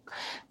 your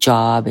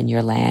job and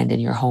your land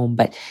and your home,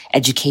 but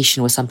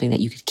education was something that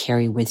you could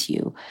carry with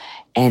you.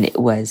 And it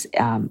was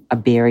a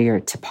barrier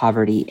to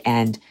poverty.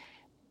 And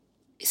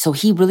so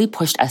he really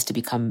pushed us to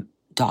become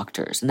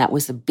doctors. And that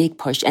was a big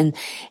push. And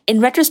in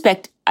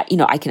retrospect,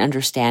 I can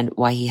understand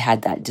why he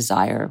had that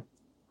desire,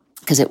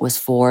 because it was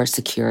for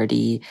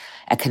security,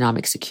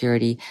 economic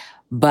security.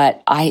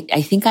 But I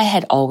think I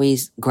had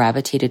always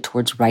gravitated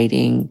towards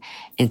writing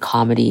and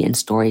comedy and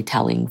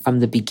storytelling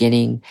from the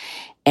beginning.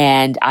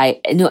 And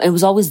it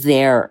was always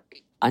there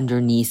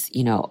underneath,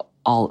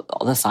 all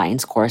the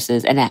science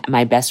courses. And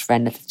my best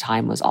friend at the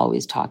time was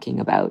always talking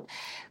about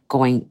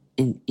going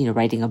in,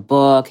 writing a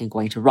book and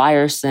going to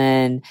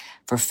Ryerson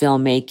for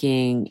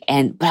filmmaking.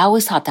 But I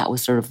always thought that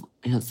was sort of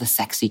the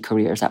sexy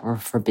careers that were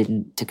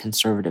forbidden to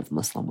conservative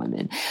Muslim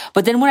women.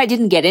 But then when I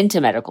didn't get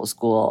into medical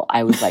school,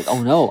 I was like,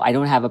 oh no, I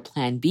don't have a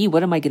plan B.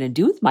 What am I going to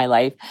do with my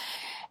life?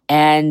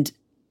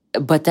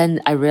 But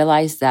then I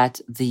realized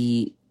that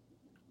the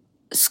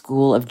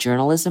School of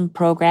Journalism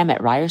program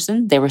at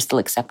Ryerson, they were still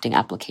accepting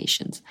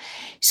applications.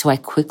 So I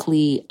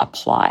quickly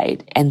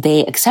applied and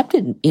they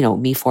accepted,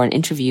 me for an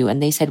interview.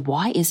 And they said,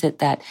 why is it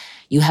that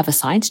you have a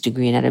science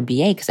degree and not a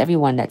BA? Because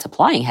everyone that's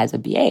applying has a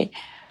BA.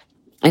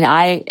 And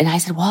I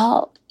said,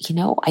 well,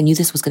 I knew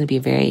this was going to be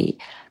a very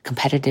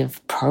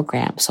competitive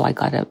program. So I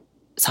got a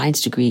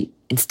science degree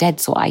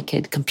instead so I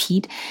could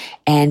compete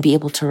and be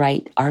able to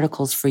write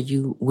articles for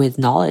you with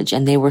knowledge.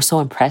 And they were so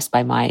impressed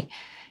by my,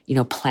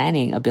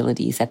 planning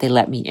abilities that they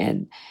let me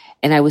in.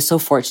 And I was so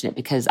fortunate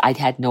because I'd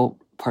had no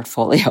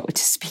portfolio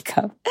to speak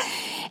of.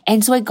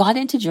 And so I got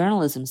into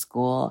journalism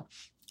school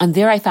and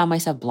there I found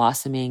myself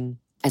blossoming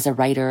as a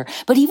writer.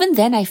 But even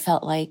then I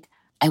felt like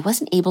I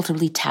wasn't able to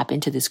really tap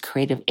into this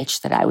creative itch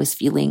that I was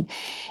feeling.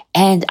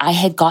 And I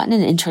had gotten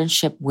an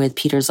internship with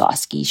Peter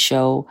Zosky's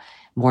show,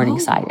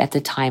 Morningside, at the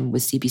time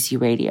with CBC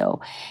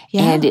Radio.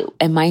 Yeah.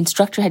 And my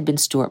instructor had been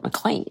Stuart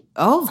McLean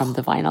from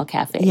the Vinyl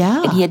Cafe.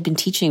 Yeah. And he had been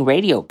teaching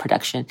radio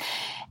production.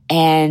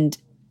 And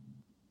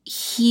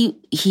he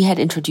had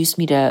introduced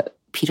me to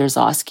Peter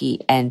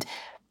Zosky, and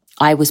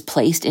I was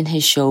placed in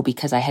his show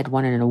because I had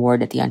won an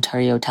award at the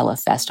Ontario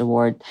Telefest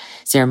Award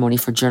ceremony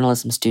for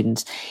journalism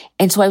students.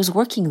 And so I was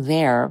working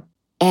there,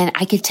 and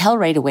I could tell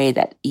right away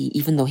that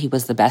even though he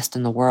was the best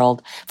in the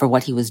world for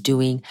what he was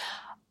doing,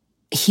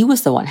 he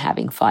was the one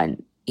having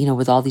fun,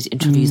 with all these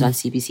interviews on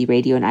CBC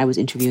Radio, and I was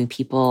interviewing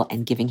people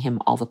and giving him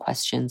all the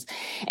questions.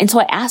 And so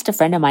I asked a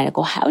friend of mine, I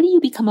go, how do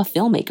you become a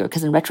filmmaker?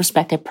 Because in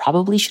retrospect, I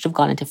probably should have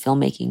gone into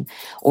filmmaking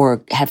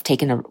or have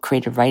taken a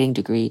creative writing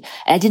degree.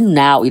 And I didn't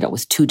now, it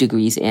was 2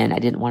 degrees in. I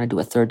didn't want to do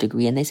a 3rd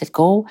degree. And they said,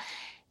 go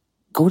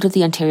to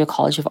the Ontario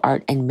College of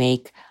Art and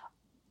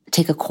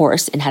take a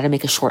course in how to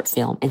make a short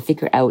film and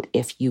figure out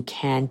if you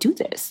can do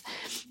this.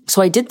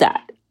 So I did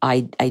that.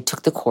 I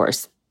took the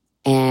course.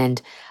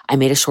 And I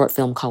made a short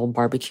film called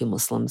Barbecue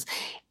Muslims.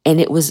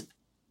 And it was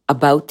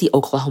about the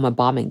Oklahoma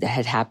bombing that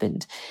had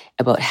happened,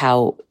 about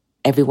how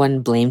everyone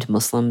blamed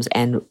Muslims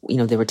and,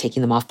 they were taking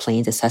them off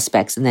planes as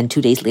suspects. And then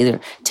 2 days later,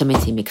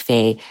 Timothy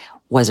McVeigh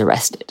was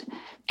arrested.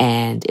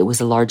 And it was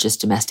the largest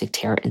domestic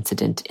terror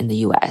incident in the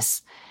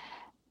U.S.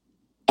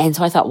 And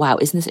so I thought, wow,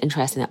 isn't this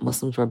interesting that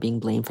Muslims were being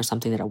blamed for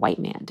something that a white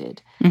man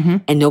did? Mm-hmm.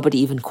 And nobody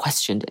even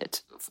questioned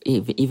it,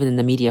 even in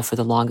the media for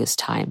the longest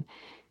time.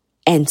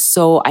 And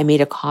so I made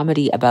a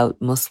comedy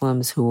about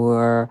Muslims who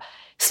were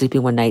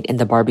sleeping one night and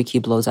the barbecue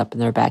blows up in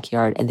their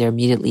backyard and they're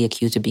immediately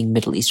accused of being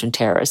Middle Eastern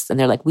terrorists. And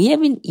they're like, we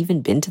haven't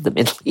even been to the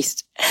Middle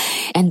East.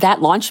 And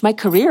that launched my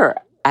career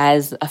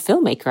as a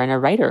filmmaker and a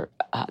writer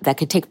that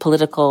could take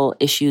political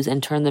issues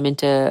and turn them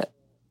into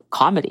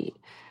comedy.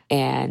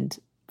 And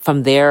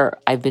from there,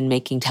 I've been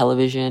making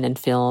television and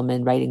film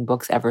and writing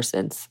books ever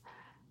since.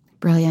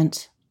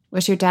 Brilliant.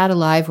 Was your dad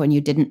alive when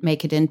you didn't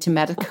make it into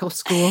medical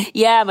school?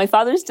 Yeah, my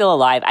father's still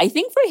alive. I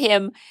think for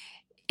him,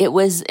 it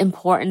was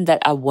important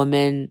that a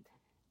woman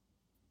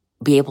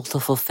be able to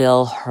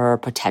fulfill her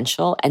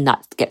potential and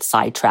not get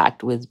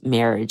sidetracked with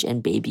marriage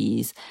and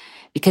babies.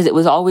 Because it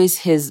was always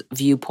his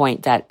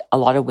viewpoint that a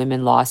lot of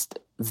women lost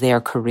their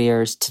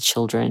careers to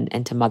children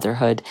and to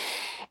motherhood.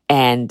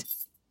 And,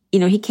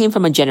 he came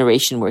from a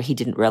generation where he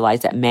didn't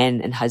realize that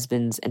men and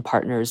husbands and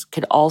partners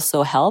could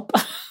also help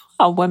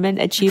a woman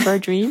achieve her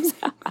dreams.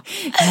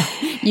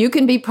 You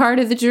can be part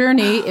of the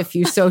journey if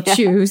you so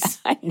choose.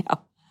 I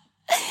know.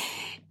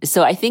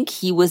 So I think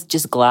he was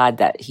just glad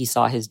that he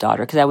saw his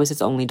daughter, because I was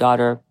his only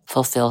daughter,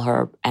 fulfill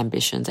her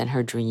ambitions and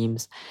her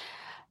dreams.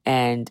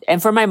 And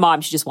for my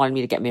mom, she just wanted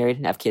me to get married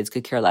and have kids,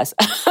 could care less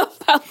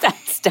about that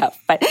stuff.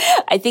 But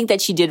I think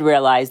that she did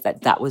realize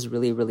that that was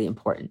really, really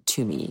important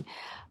to me.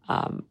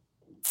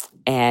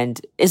 And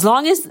as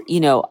long as,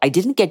 I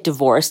didn't get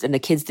divorced and the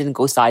kids didn't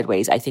go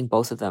sideways, I think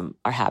both of them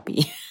are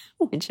happy.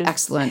 Which is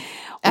excellent.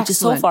 Which is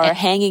so far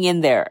hanging in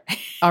there.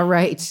 All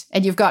right.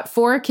 And you've got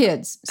 4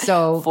 kids.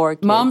 So 4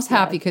 kids, mom's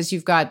happy because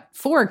you've got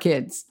 4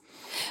 kids.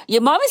 Yeah,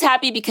 mom is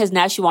happy because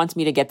now she wants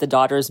me to get the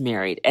daughters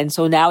married. And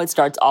so now it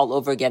starts all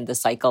over again, the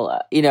cycle,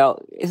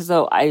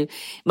 So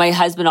my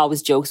husband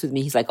always jokes with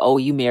me. He's like, oh,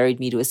 you married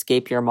me to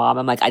escape your mom.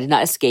 I'm like, I did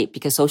not escape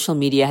because social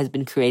media has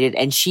been created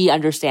and she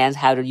understands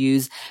how to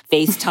use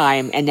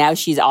FaceTime. And now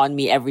she's on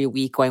me every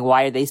week going,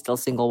 why are they still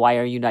single? Why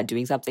are you not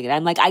doing something? And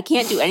I'm like, I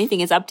can't do anything.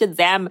 It's up to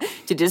them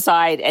to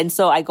decide. And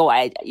so I go,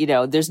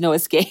 there's no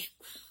escape.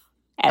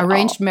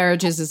 Arranged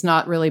marriages is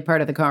not really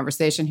part of the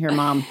conversation here,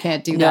 Mom.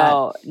 Can't do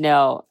that.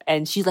 No.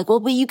 And she's like, well,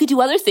 but you could do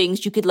other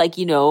things. You could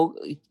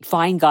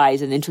find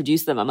guys and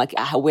introduce them. I'm like,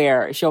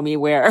 where? Show me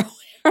where.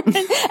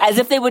 As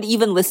if they would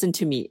even listen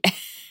to me.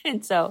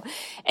 And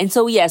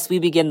so yes, we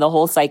begin the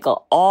whole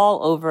cycle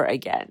all over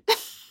again.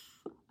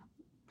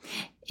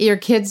 Your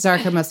kids,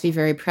 Zarka, must be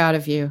very proud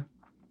of you.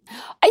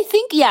 I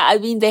think,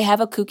 they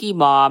have a kooky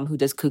mom who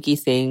does kooky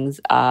things.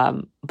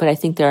 But I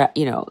think they're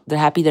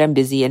happy that I'm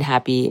busy and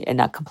happy and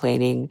not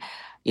complaining.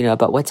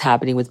 about what's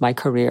happening with my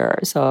career.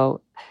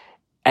 So,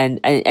 and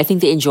I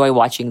think they enjoy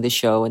watching the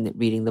show and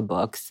reading the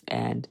books,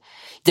 and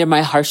they're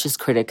my harshest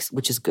critics,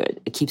 which is good.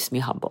 It keeps me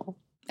humble.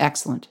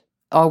 Excellent.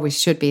 Always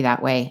should be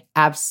that way.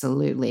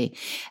 Absolutely.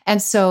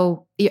 And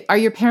so are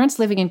your parents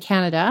living in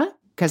Canada?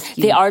 Because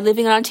they are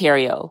living in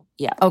Ontario.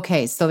 Yeah.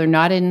 Okay. So they're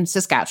not in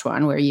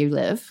Saskatchewan where you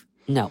live.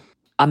 No.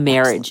 A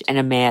marriage and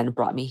a man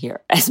brought me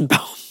here, as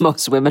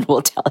most women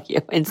will tell you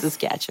in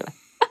Saskatchewan.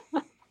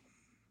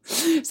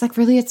 It's like,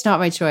 really, it's not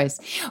my choice.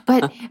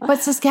 But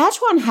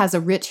Saskatchewan has a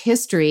rich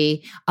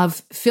history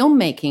of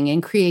filmmaking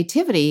and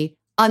creativity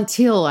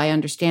until, I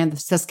understand, the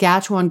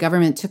Saskatchewan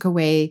government took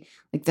away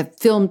like the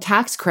film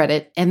tax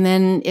credit, and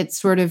then it's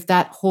sort of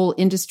that whole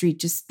industry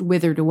just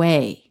withered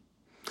away.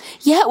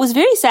 Yeah, it was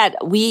very sad.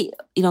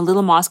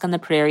 Little Mosque on the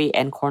Prairie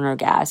and Corner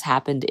Gas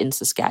happened in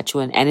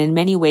Saskatchewan. And in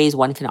many ways,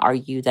 one can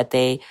argue that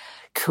they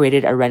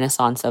created a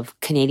renaissance of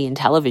Canadian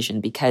television,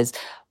 because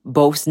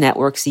both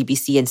networks,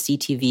 CBC and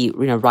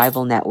CTV,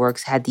 rival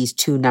networks, had these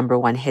 2 number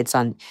 1 hits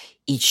on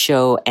each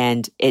show.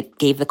 And it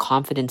gave the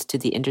confidence to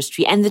the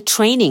industry and the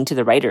training to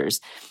the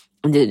writers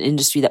in the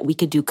industry that we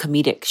could do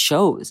comedic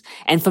shows.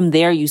 And from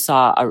there, you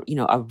saw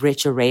a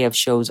rich array of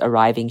shows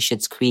arriving,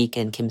 Schitt's Creek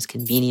and Kim's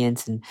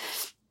Convenience, and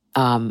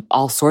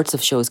all sorts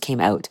of shows came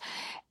out.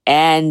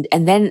 And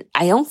then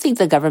I don't think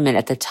the government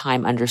at the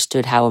time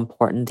understood how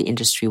important the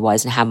industry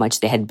was and how much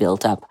they had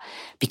built up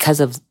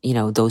because of,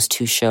 those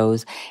 2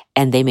 shows.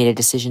 And they made a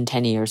decision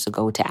 10 years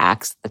ago to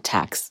axe the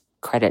tax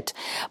credit.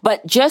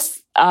 But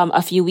just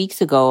a few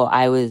weeks ago,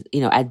 I was,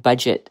 at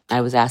budget,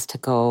 I was asked to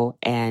go,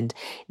 and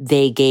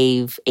they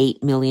gave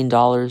 $8 million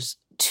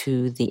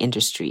to the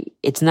industry.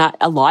 It's not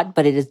a lot,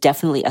 but it is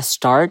definitely a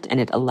start, and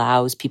it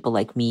allows people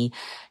like me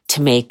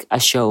to make a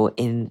show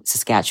in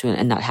Saskatchewan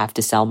and not have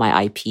to sell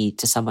my IP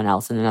to someone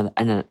else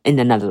in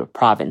another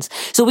province.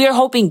 So we are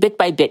hoping bit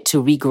by bit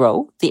to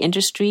regrow the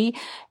industry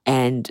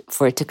and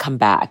for it to come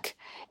back.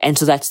 And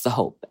so that's the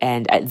hope.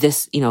 And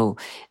this,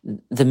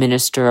 the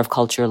Minister of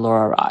Culture,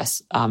 Laura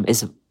Ross,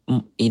 is,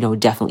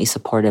 definitely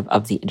supportive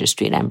of the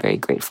industry. And I'm very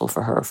grateful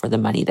for her for the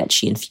money that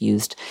she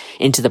infused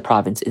into the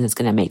province. And it's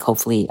going to make,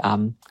 hopefully,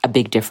 a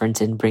big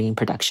difference in bringing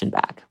production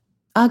back.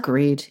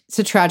 Agreed. It's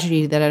a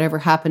tragedy that it ever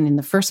happened in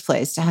the first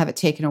place to have it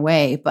taken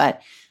away.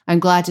 But I'm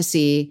glad to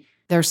see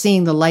they're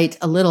seeing the light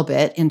a little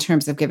bit in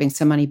terms of giving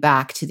some money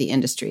back to the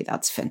industry.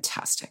 That's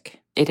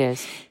fantastic. It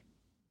is.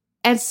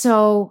 And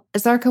so,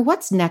 Zarka,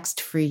 what's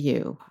next for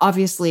you?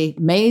 Obviously,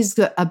 May's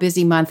a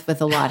busy month with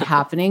a lot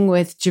happening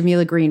with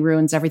Jamila Green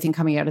Ruins, everything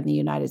coming out in the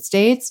United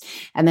States,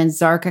 and then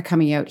Zarka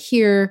coming out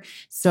here.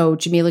 So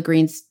Jamila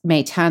Green's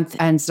May 10th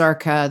and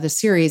Zarka, the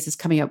series, is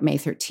coming out May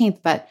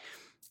 13th. But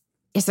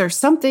is there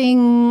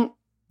something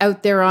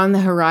out there on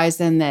the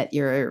horizon that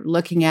you're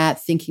looking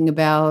at, thinking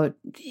about?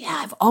 Yeah,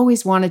 I've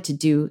always wanted to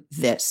do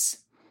this.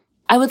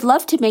 I would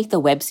love to make the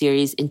web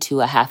series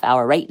into a half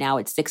hour. Right now,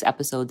 it's 6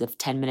 episodes of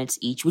 10 minutes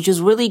each, which is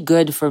really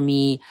good for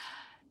me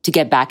to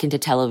get back into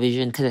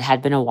television, because it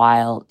had been a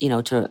while,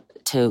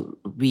 to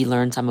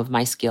relearn some of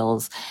my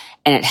skills.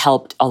 And it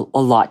helped a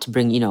lot to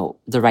bring,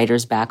 the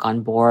writers back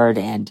on board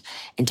and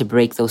to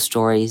break those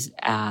stories.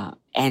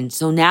 And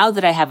so now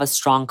that I have a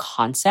strong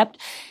concept,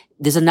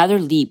 there's another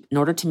leap in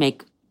order to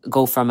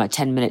go from a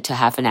 10-minute to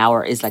half an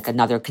hour is like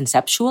another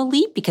conceptual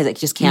leap, because it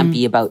just can't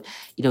be about,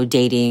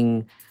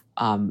 dating,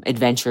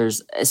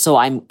 adventures. So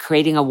I'm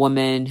creating a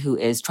woman who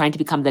is trying to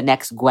become the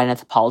next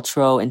Gwyneth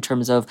Paltrow in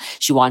terms of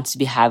she wants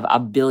to have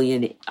 $1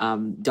 billion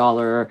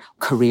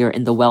career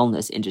in the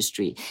wellness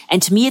industry.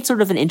 And to me, it's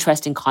sort of an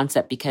interesting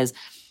concept, because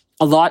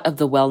a lot of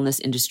the wellness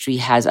industry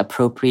has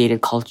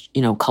appropriated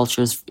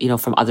cultures,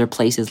 from other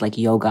places like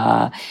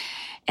yoga.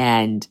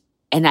 And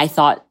I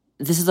thought,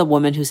 this is a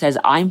woman who says,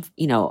 I'm,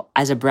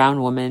 as a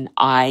brown woman,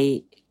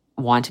 I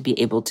want to be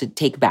able to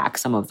take back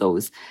some of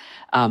those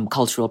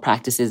cultural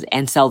practices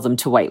and sell them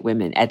to white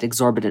women at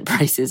exorbitant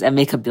prices and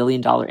make $1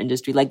 billion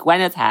industry like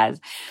Gwyneth has.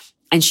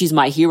 And she's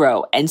my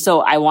hero. And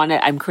so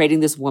I'm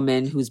creating this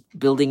woman who's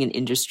building an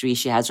industry.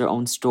 She has her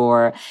own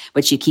store,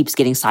 but she keeps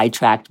getting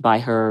sidetracked by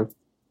her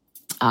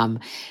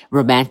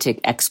romantic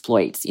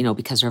exploits,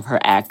 because of her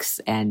ex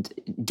and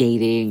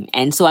dating.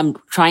 And so I'm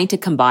trying to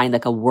combine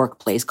like a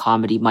workplace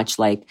comedy, much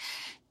like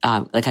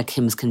a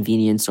Kim's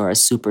Convenience or a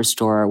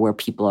Superstore, where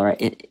people are,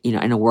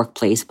 in a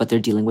workplace, but they're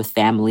dealing with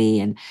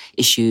family and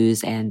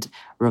issues and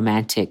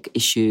romantic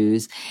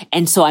issues.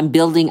 And so I'm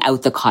building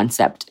out the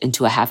concept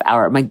into a half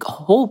hour. My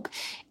hope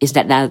is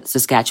that now that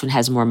Saskatchewan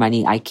has more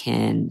money, I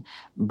can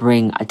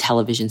bring a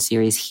television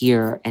series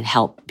here and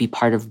help be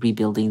part of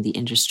rebuilding the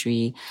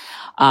industry.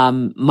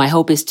 My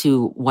hope is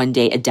to one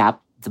day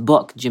adapt the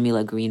book,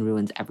 Jamila Green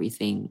Ruins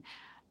Everything,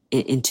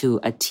 into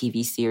a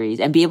TV series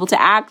and be able to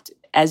act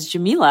as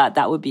Jamila.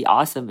 That would be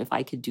awesome if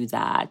I could do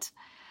that.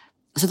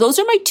 So those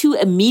are my 2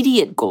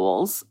 immediate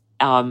goals.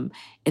 And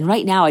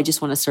right now I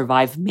just want to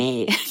survive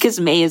May, because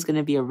May is going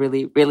to be a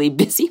really, really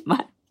busy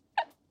month.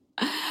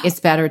 It's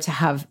better to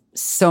have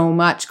so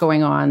much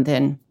going on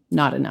than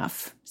not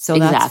enough. So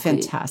exactly, that's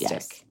fantastic.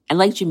 Yes. And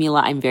like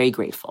Jamila, I'm very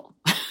grateful.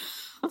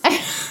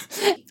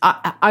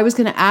 I was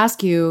going to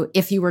ask you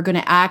if you were going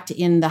to act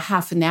in the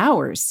Half an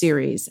Hour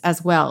series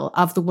as well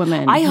of the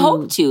woman. I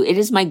hope to. It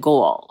is my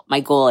goal. My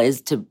goal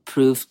is to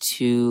prove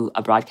to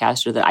a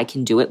broadcaster that I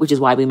can do it, which is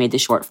why we made the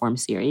short form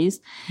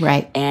series.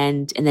 Right.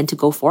 And then to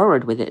go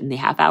forward with it in the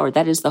half hour.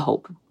 That is the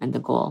hope and the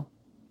goal.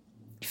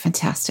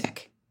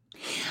 Fantastic.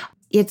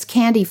 It's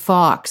Candy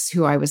Fox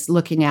who I was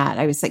looking at.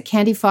 I was like,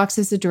 Candy Fox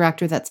is a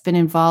director that's been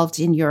involved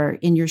in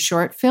your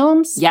short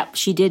films. Yep,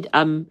 she did.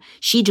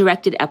 She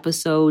directed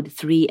episode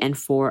 3 and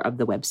 4 of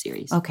the web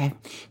series. Okay,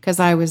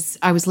 because I was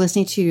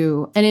listening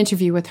to an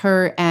interview with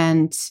her,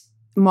 and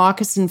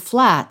Moccasin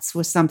Flats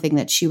was something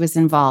that she was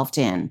involved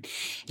in.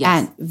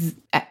 Yes. And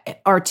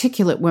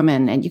articulate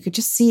women, and you could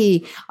just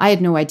see. I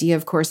had no idea,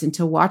 of course,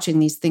 until watching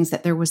these things,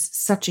 that there was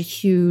such a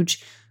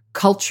huge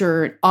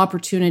culture,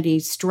 opportunity,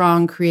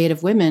 strong,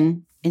 creative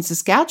women in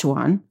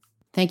Saskatchewan.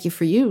 Thank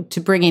you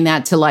to bringing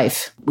that to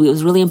life. It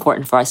was really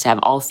important for us to have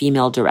all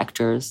female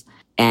directors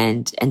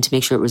and to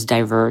make sure it was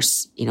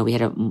diverse. You know, we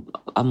had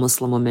a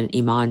Muslim woman,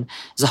 Iman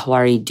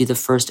Zahwari, do the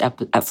first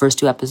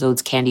 2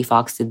 episodes. Candy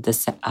Fox did the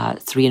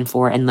 3 and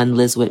 4, and then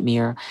Liz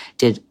Whitmere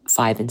did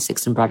 5 and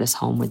 6 and brought us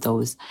home with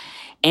those.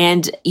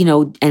 And, you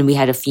know, and we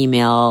had a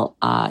female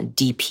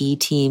DP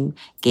team.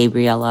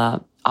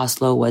 Gabriella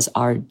Oslo was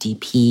our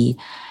DP.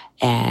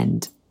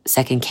 And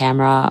second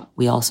camera,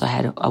 we also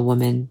had a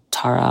woman,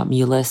 Tara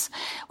Mullis.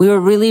 We were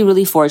really,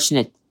 really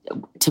fortunate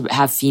to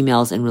have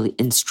females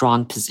in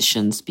strong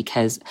positions,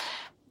 because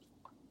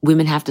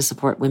women have to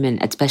support women,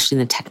 especially in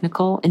the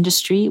technical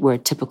industry, where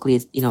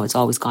typically, you know, it's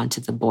always gone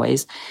to the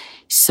boys.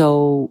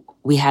 So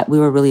we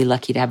were really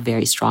lucky to have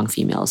very strong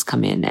females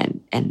come in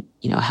and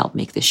you know, help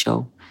make this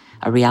show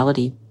a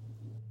reality.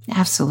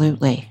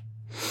 Absolutely.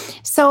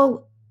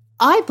 So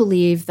I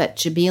believe that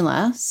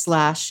Jamila /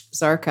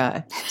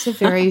 Zarka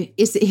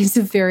is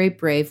a very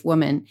brave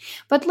woman.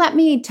 But let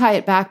me tie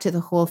it back to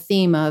the whole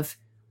theme of,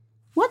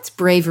 what's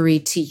bravery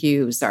to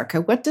you,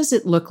 Zarka? What does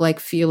it look like,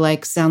 feel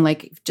like, sound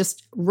like,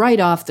 just right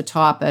off the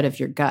top out of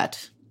your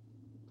gut?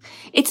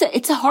 It's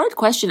a hard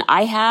question.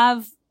 I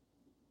have,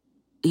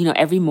 you know,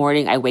 every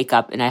morning I wake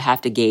up and I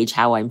have to gauge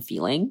how I'm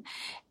feeling.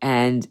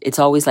 And it's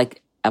always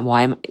like,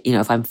 why am, you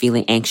know, if I'm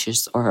feeling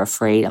anxious or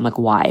afraid, I'm like,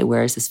 why?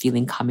 Where is this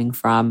feeling coming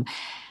from?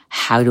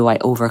 How do I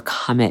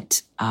overcome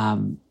it?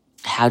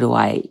 How do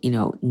I, you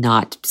know,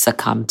 not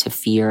succumb to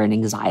fear and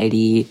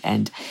anxiety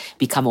and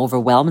become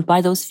overwhelmed by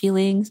those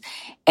feelings?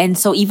 And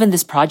so even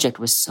this project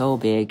was so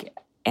big.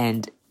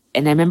 And I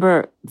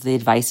remember the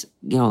advice,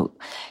 you know,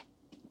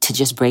 to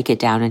just break it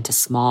down into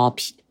small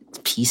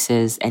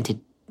pieces and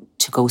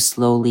to go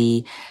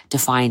slowly, to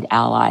find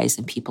allies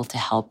and people to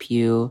help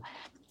you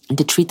and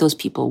to treat those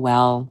people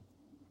well,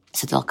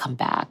 so they'll come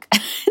back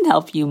and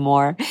help you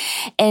more.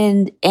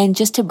 And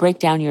just to break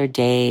down your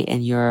day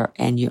and your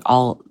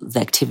all the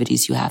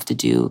activities you have to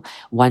do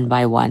one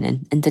by one,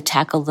 and to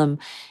tackle them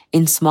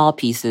in small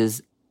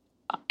pieces.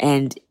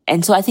 And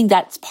so I think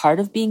that's part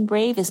of being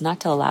brave, is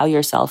not to allow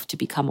yourself to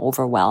become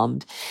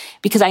overwhelmed,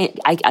 because I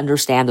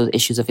understand those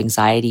issues of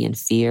anxiety and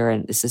fear,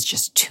 and this is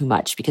just too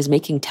much, because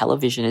making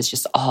television is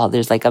just,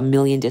 there's like a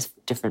million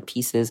different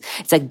pieces.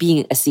 It's like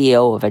being a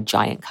CEO of a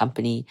giant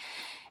company.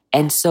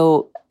 And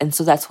so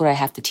that's what I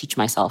have to teach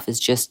myself, is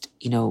just,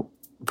 you know,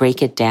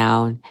 break it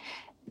down.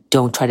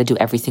 Don't try to do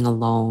everything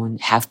alone.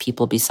 Have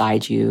people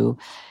beside you.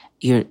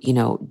 You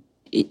know,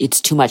 it's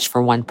too much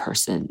for one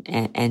person,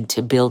 and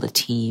to build a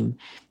team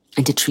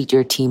and to treat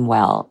your team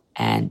well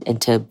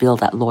and to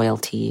build that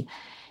loyalty,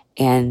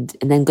 and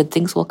then good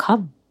things will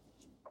come.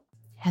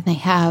 And they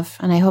have,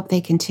 and I hope they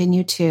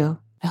continue to.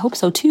 I hope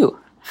so too.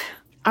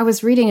 I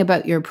was reading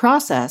about your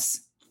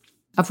process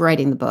of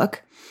writing the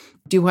book.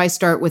 Do I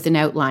start with an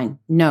outline?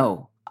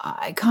 No.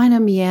 I kind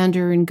of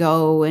meander and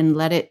go and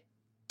let it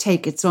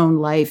take its own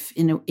life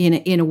in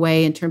a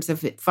way, in terms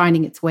of it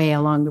finding its way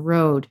along the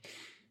road.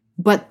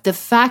 But the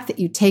fact that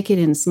you take it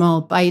in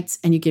small bites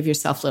and you give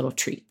yourself little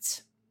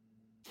treats.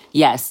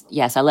 Yes.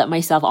 I let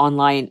myself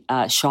online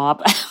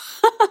shop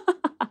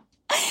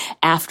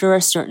after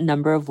a certain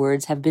number of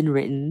words have been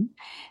written.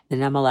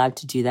 Then I'm allowed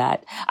to do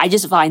that. I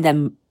just find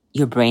that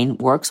your brain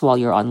works while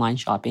you're online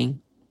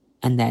shopping,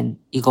 and then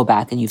you go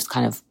back and you've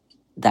kind of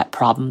that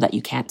problem that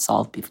you couldn't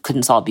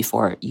solve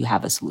before, you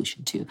have a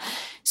solution to.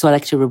 So I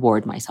like to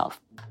reward myself.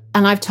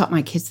 And I've taught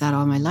my kids that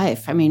all my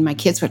life. I mean, my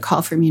kids would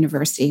call from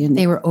university and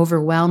they were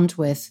overwhelmed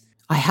with,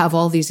 I have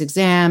all these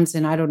exams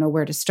and I don't know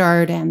where to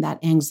start. And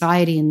that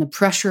anxiety and the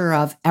pressure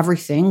of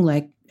everything,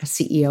 like a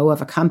CEO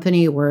of a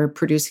company or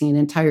producing an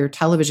entire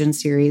television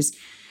series.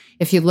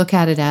 If you look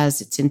at it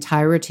as its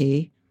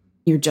entirety,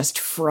 you're just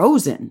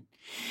frozen.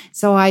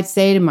 So I'd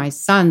say to my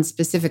son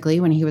specifically,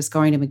 when he was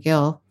going to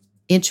McGill,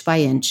 inch by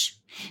inch.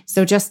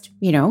 So just,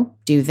 you know,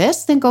 do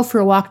this, then go for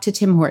a walk to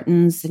Tim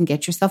Hortons and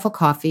get yourself a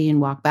coffee and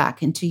walk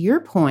back. And to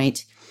your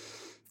point,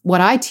 what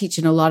I teach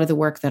in a lot of the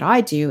work that I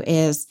do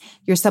is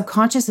your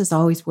subconscious is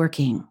always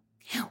working,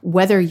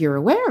 whether you're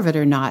aware of it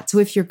or not. So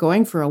if you're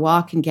going for a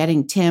walk and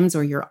getting Tim's,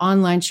 or you're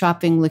online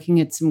shopping, looking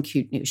at some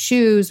cute new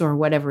shoes or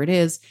whatever it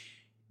is,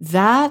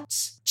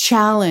 that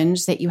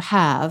challenge that you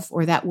have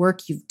or that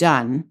work you've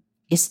done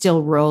is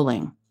still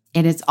rolling.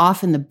 And it's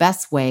often the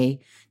best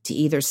way to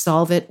either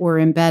solve it or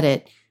embed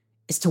it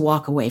is to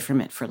walk away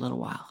from it for a little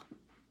while.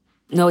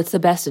 No, it's the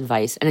best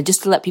advice. And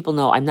just to let people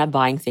know, I'm not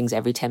buying things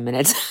every 10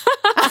 minutes.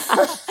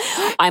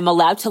 I'm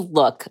allowed to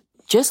look,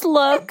 just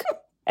look,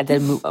 and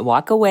then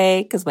walk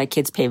away because my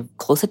kids pay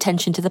close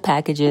attention to the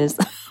packages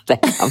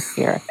that come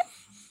here.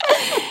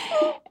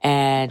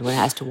 And one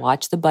has to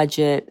watch the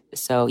budget.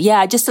 So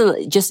yeah, just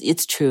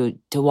it's true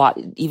to walk,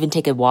 even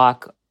take a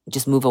walk,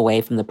 just move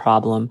away from the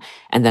problem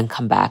and then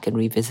come back and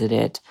revisit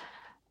it.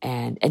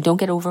 And don't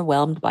get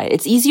overwhelmed by it.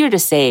 It's easier to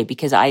say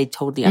because I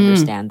totally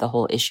understand the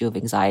whole issue of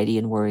anxiety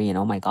and worry and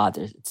oh my God,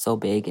 it's so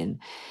big.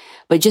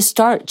 But just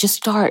start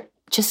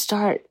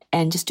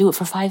and just do it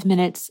for 5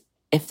 minutes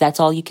if that's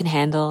all you can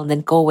handle, and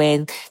then go away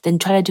and then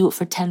try to do it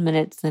for 10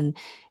 minutes. And,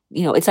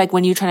 it's like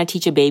when you're trying to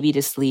teach a baby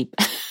to sleep.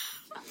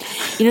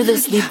 The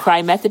sleep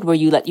cry method where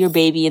you let your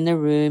baby in the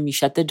room, you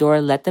shut the door,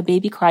 let the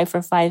baby cry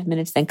for 5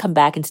 minutes, then come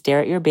back and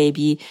stare at your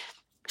baby.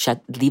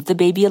 Leave the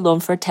baby alone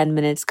for 10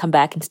 minutes, come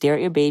back and stare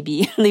at your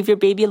baby, leave your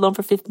baby alone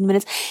for 15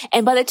 minutes.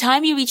 And by the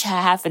time you reach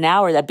half an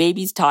hour, that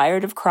baby's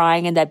tired of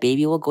crying and that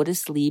baby will go to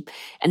sleep.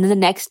 And then the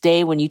next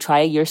day when you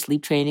try your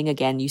sleep training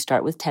again, you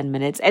start with 10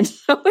 minutes. And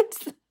so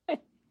it's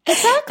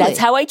exactly. That's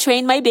how I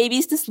train my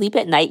babies to sleep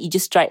at night. You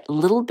just try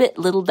little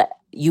that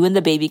you and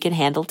the baby can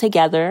handle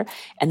together.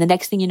 And the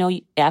next thing you know,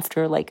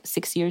 after like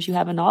 6 years, you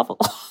have a novel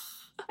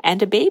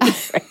and a baby.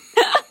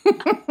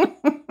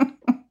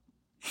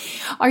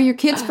 Are your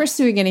kids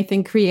pursuing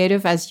anything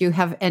creative as you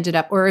have ended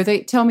up, or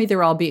tell me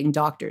they're all being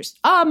doctors?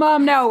 Oh,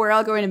 Mom, no, we're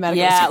all going to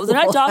medical school. Yeah, well,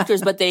 they're not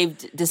doctors, but they've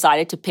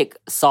decided to pick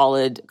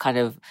solid kind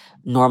of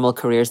normal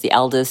careers. The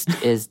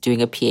eldest is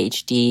doing a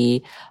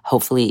PhD.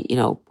 Hopefully,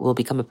 will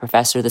become a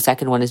professor. The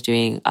second one is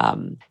doing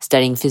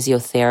studying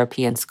physiotherapy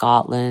in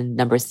Scotland.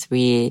 Number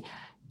 3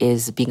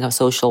 is being a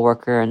social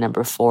worker, and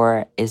number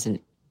 4 is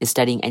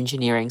studying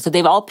engineering. So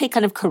they've all picked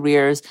kind of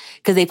careers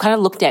because they've kind of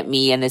looked at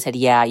me and they said,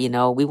 yeah,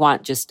 we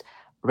want just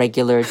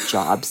regular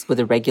jobs with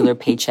a regular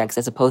paychecks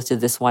as opposed to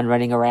this one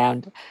running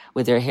around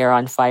with their hair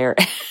on fire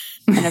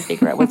trying to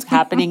figure out what's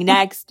happening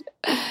next.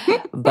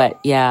 But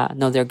yeah,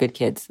 no, they're good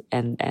kids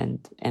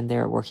and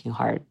they're working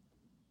hard.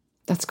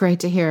 That's great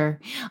to hear.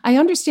 I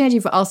understand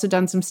you've also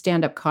done some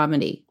stand-up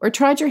comedy or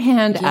tried your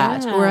hand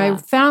at, or I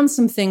found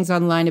some things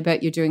online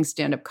about you doing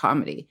stand-up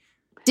comedy.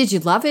 Did you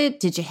love it?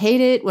 Did you hate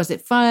it? Was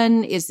it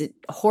fun? Is it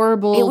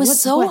horrible? It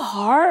was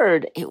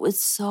hard. It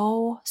was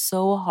so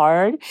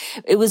hard.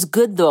 It was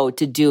good, though,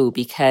 to do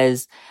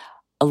because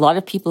a lot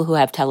of people who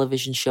have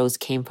television shows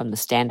came from the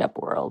stand-up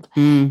world.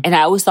 And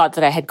I always thought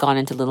that I had gone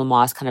into Little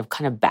Moss kind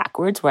of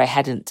backwards where I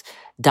hadn't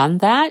done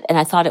that. And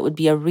I thought it would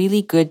be a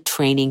really good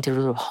training to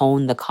sort of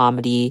hone the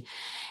comedy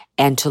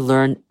and to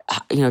learn,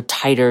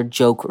 tighter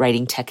joke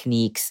writing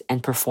techniques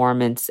and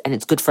performance. And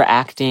it's good for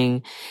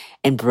acting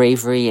and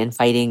bravery and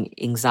fighting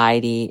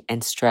anxiety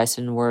and stress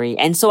and worry.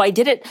 And so I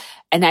did it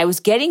and I was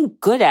getting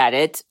good at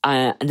it.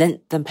 And then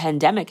the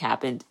pandemic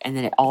happened and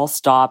then it all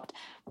stopped.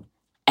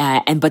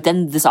 But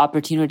then this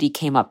opportunity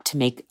came up to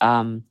make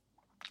a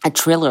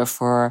trailer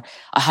for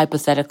a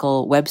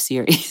hypothetical web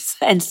series.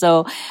 And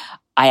so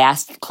I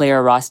asked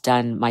Claire Ross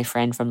Dunn, my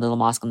friend from Little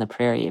Mosque on the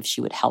Prairie, if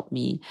she would help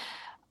me.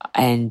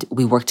 And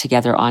we worked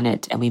together on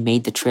it and we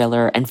made the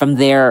trailer. And from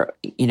there,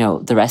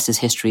 the rest is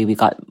history.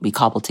 We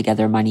cobbled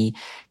together money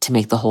to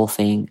make the whole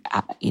thing,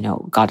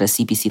 got a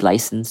CBC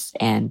license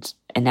and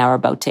now we're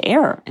about to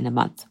air in a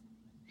month.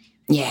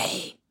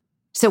 Yay.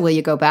 So will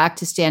you go back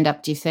to stand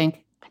up, do you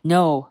think?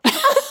 No.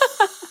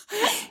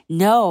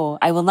 No,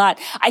 I will not.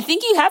 I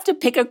think you have to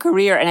pick a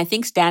career. And I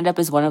think stand up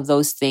is one of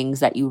those things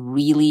that you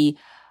really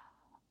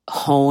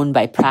hone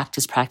by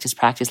practice,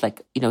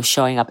 like,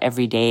 showing up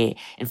every day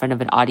in front of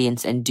an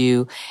audience and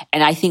do.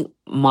 And I think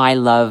my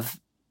love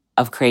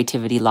of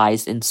creativity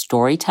lies in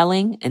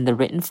storytelling in the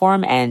written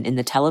form and in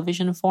the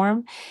television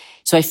form.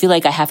 So I feel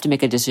like I have to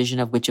make a decision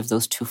of which of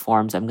those two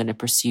forms I'm going to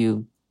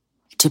pursue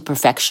to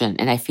perfection.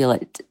 And I feel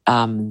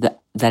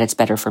that it's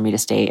better for me to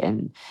stay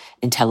in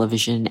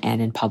television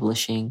and in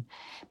publishing.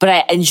 But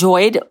I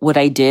enjoyed what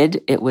I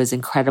did. It was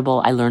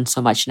incredible. I learned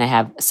so much and I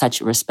have such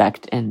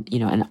respect and,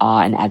 and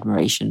awe and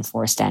admiration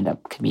for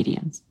stand-up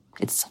comedians.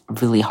 It's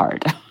really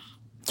hard.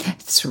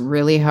 It's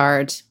really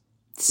hard.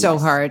 So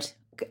yes. Hard.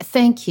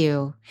 Thank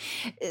you.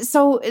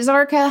 So,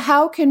 Zarka,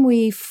 how can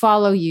we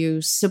follow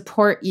you,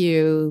 support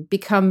you,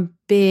 become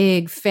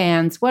big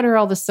fans? What are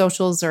all the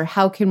socials, or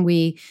how can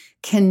we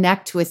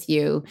connect with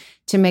you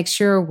to make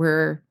sure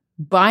we're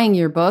buying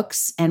your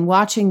books and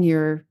watching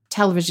your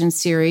television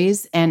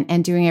series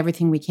and doing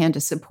everything we can to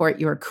support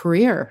your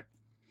career?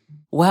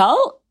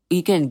 Well,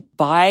 you can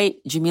buy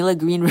Jamila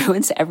Green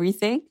Ruins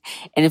Everything.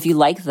 And if you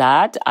like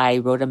that, I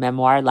wrote a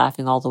memoir,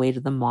 Laughing All the Way to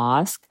the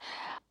Mosque,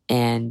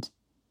 and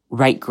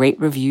write great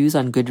reviews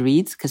on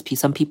Goodreads because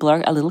some people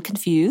are a little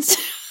confused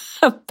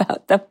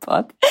about the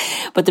book.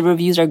 But the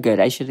reviews are good.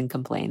 I shouldn't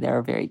complain.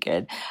 They're very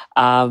good.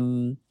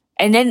 And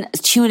then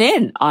tune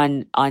in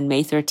on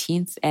May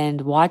 13th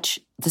and watch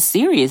the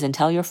series and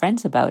tell your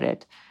friends about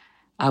it.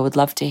 I would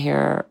love to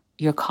hear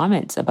your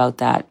comments about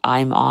that.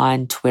 I'm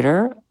on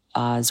Twitter,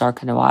 Zarka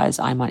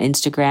Nawaz. I'm on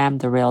Instagram,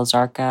 The Real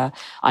Zarka.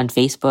 On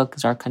Facebook,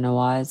 Zarka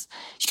Nawaz.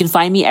 You can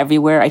find me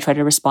everywhere. I try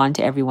to respond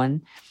to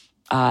everyone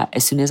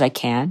as soon as I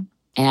can.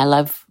 And I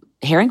love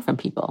hearing from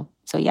people.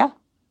 So yeah,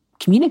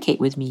 communicate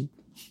with me.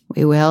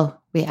 We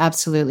will. We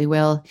absolutely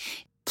will.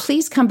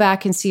 Please come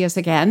back and see us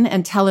again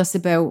and tell us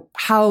about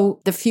how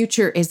the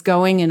future is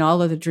going in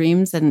all of the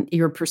dreams and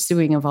your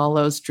pursuing of all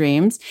those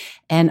dreams.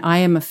 And I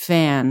am a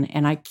fan,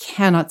 and I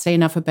cannot say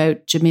enough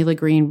about Jamila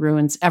Green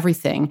Ruins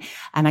Everything.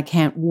 And I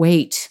can't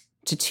wait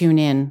to tune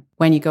in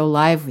when you go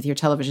live with your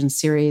television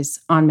series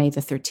on May the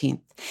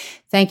 13th.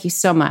 Thank you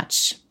so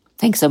much.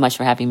 Thanks so much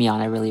for having me on.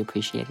 I really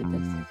appreciated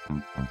this.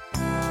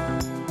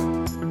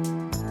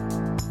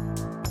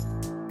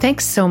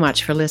 Thanks so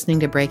much for listening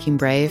to Breaking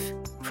Brave.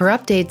 For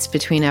updates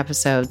between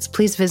episodes,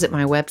 please visit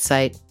my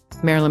website,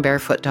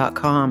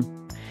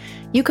 MarilynBarefoot.com.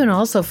 You can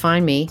also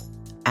find me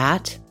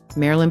at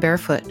Marilyn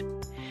Barefoot.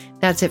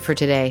 That's it for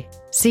today.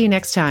 See you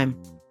next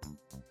time.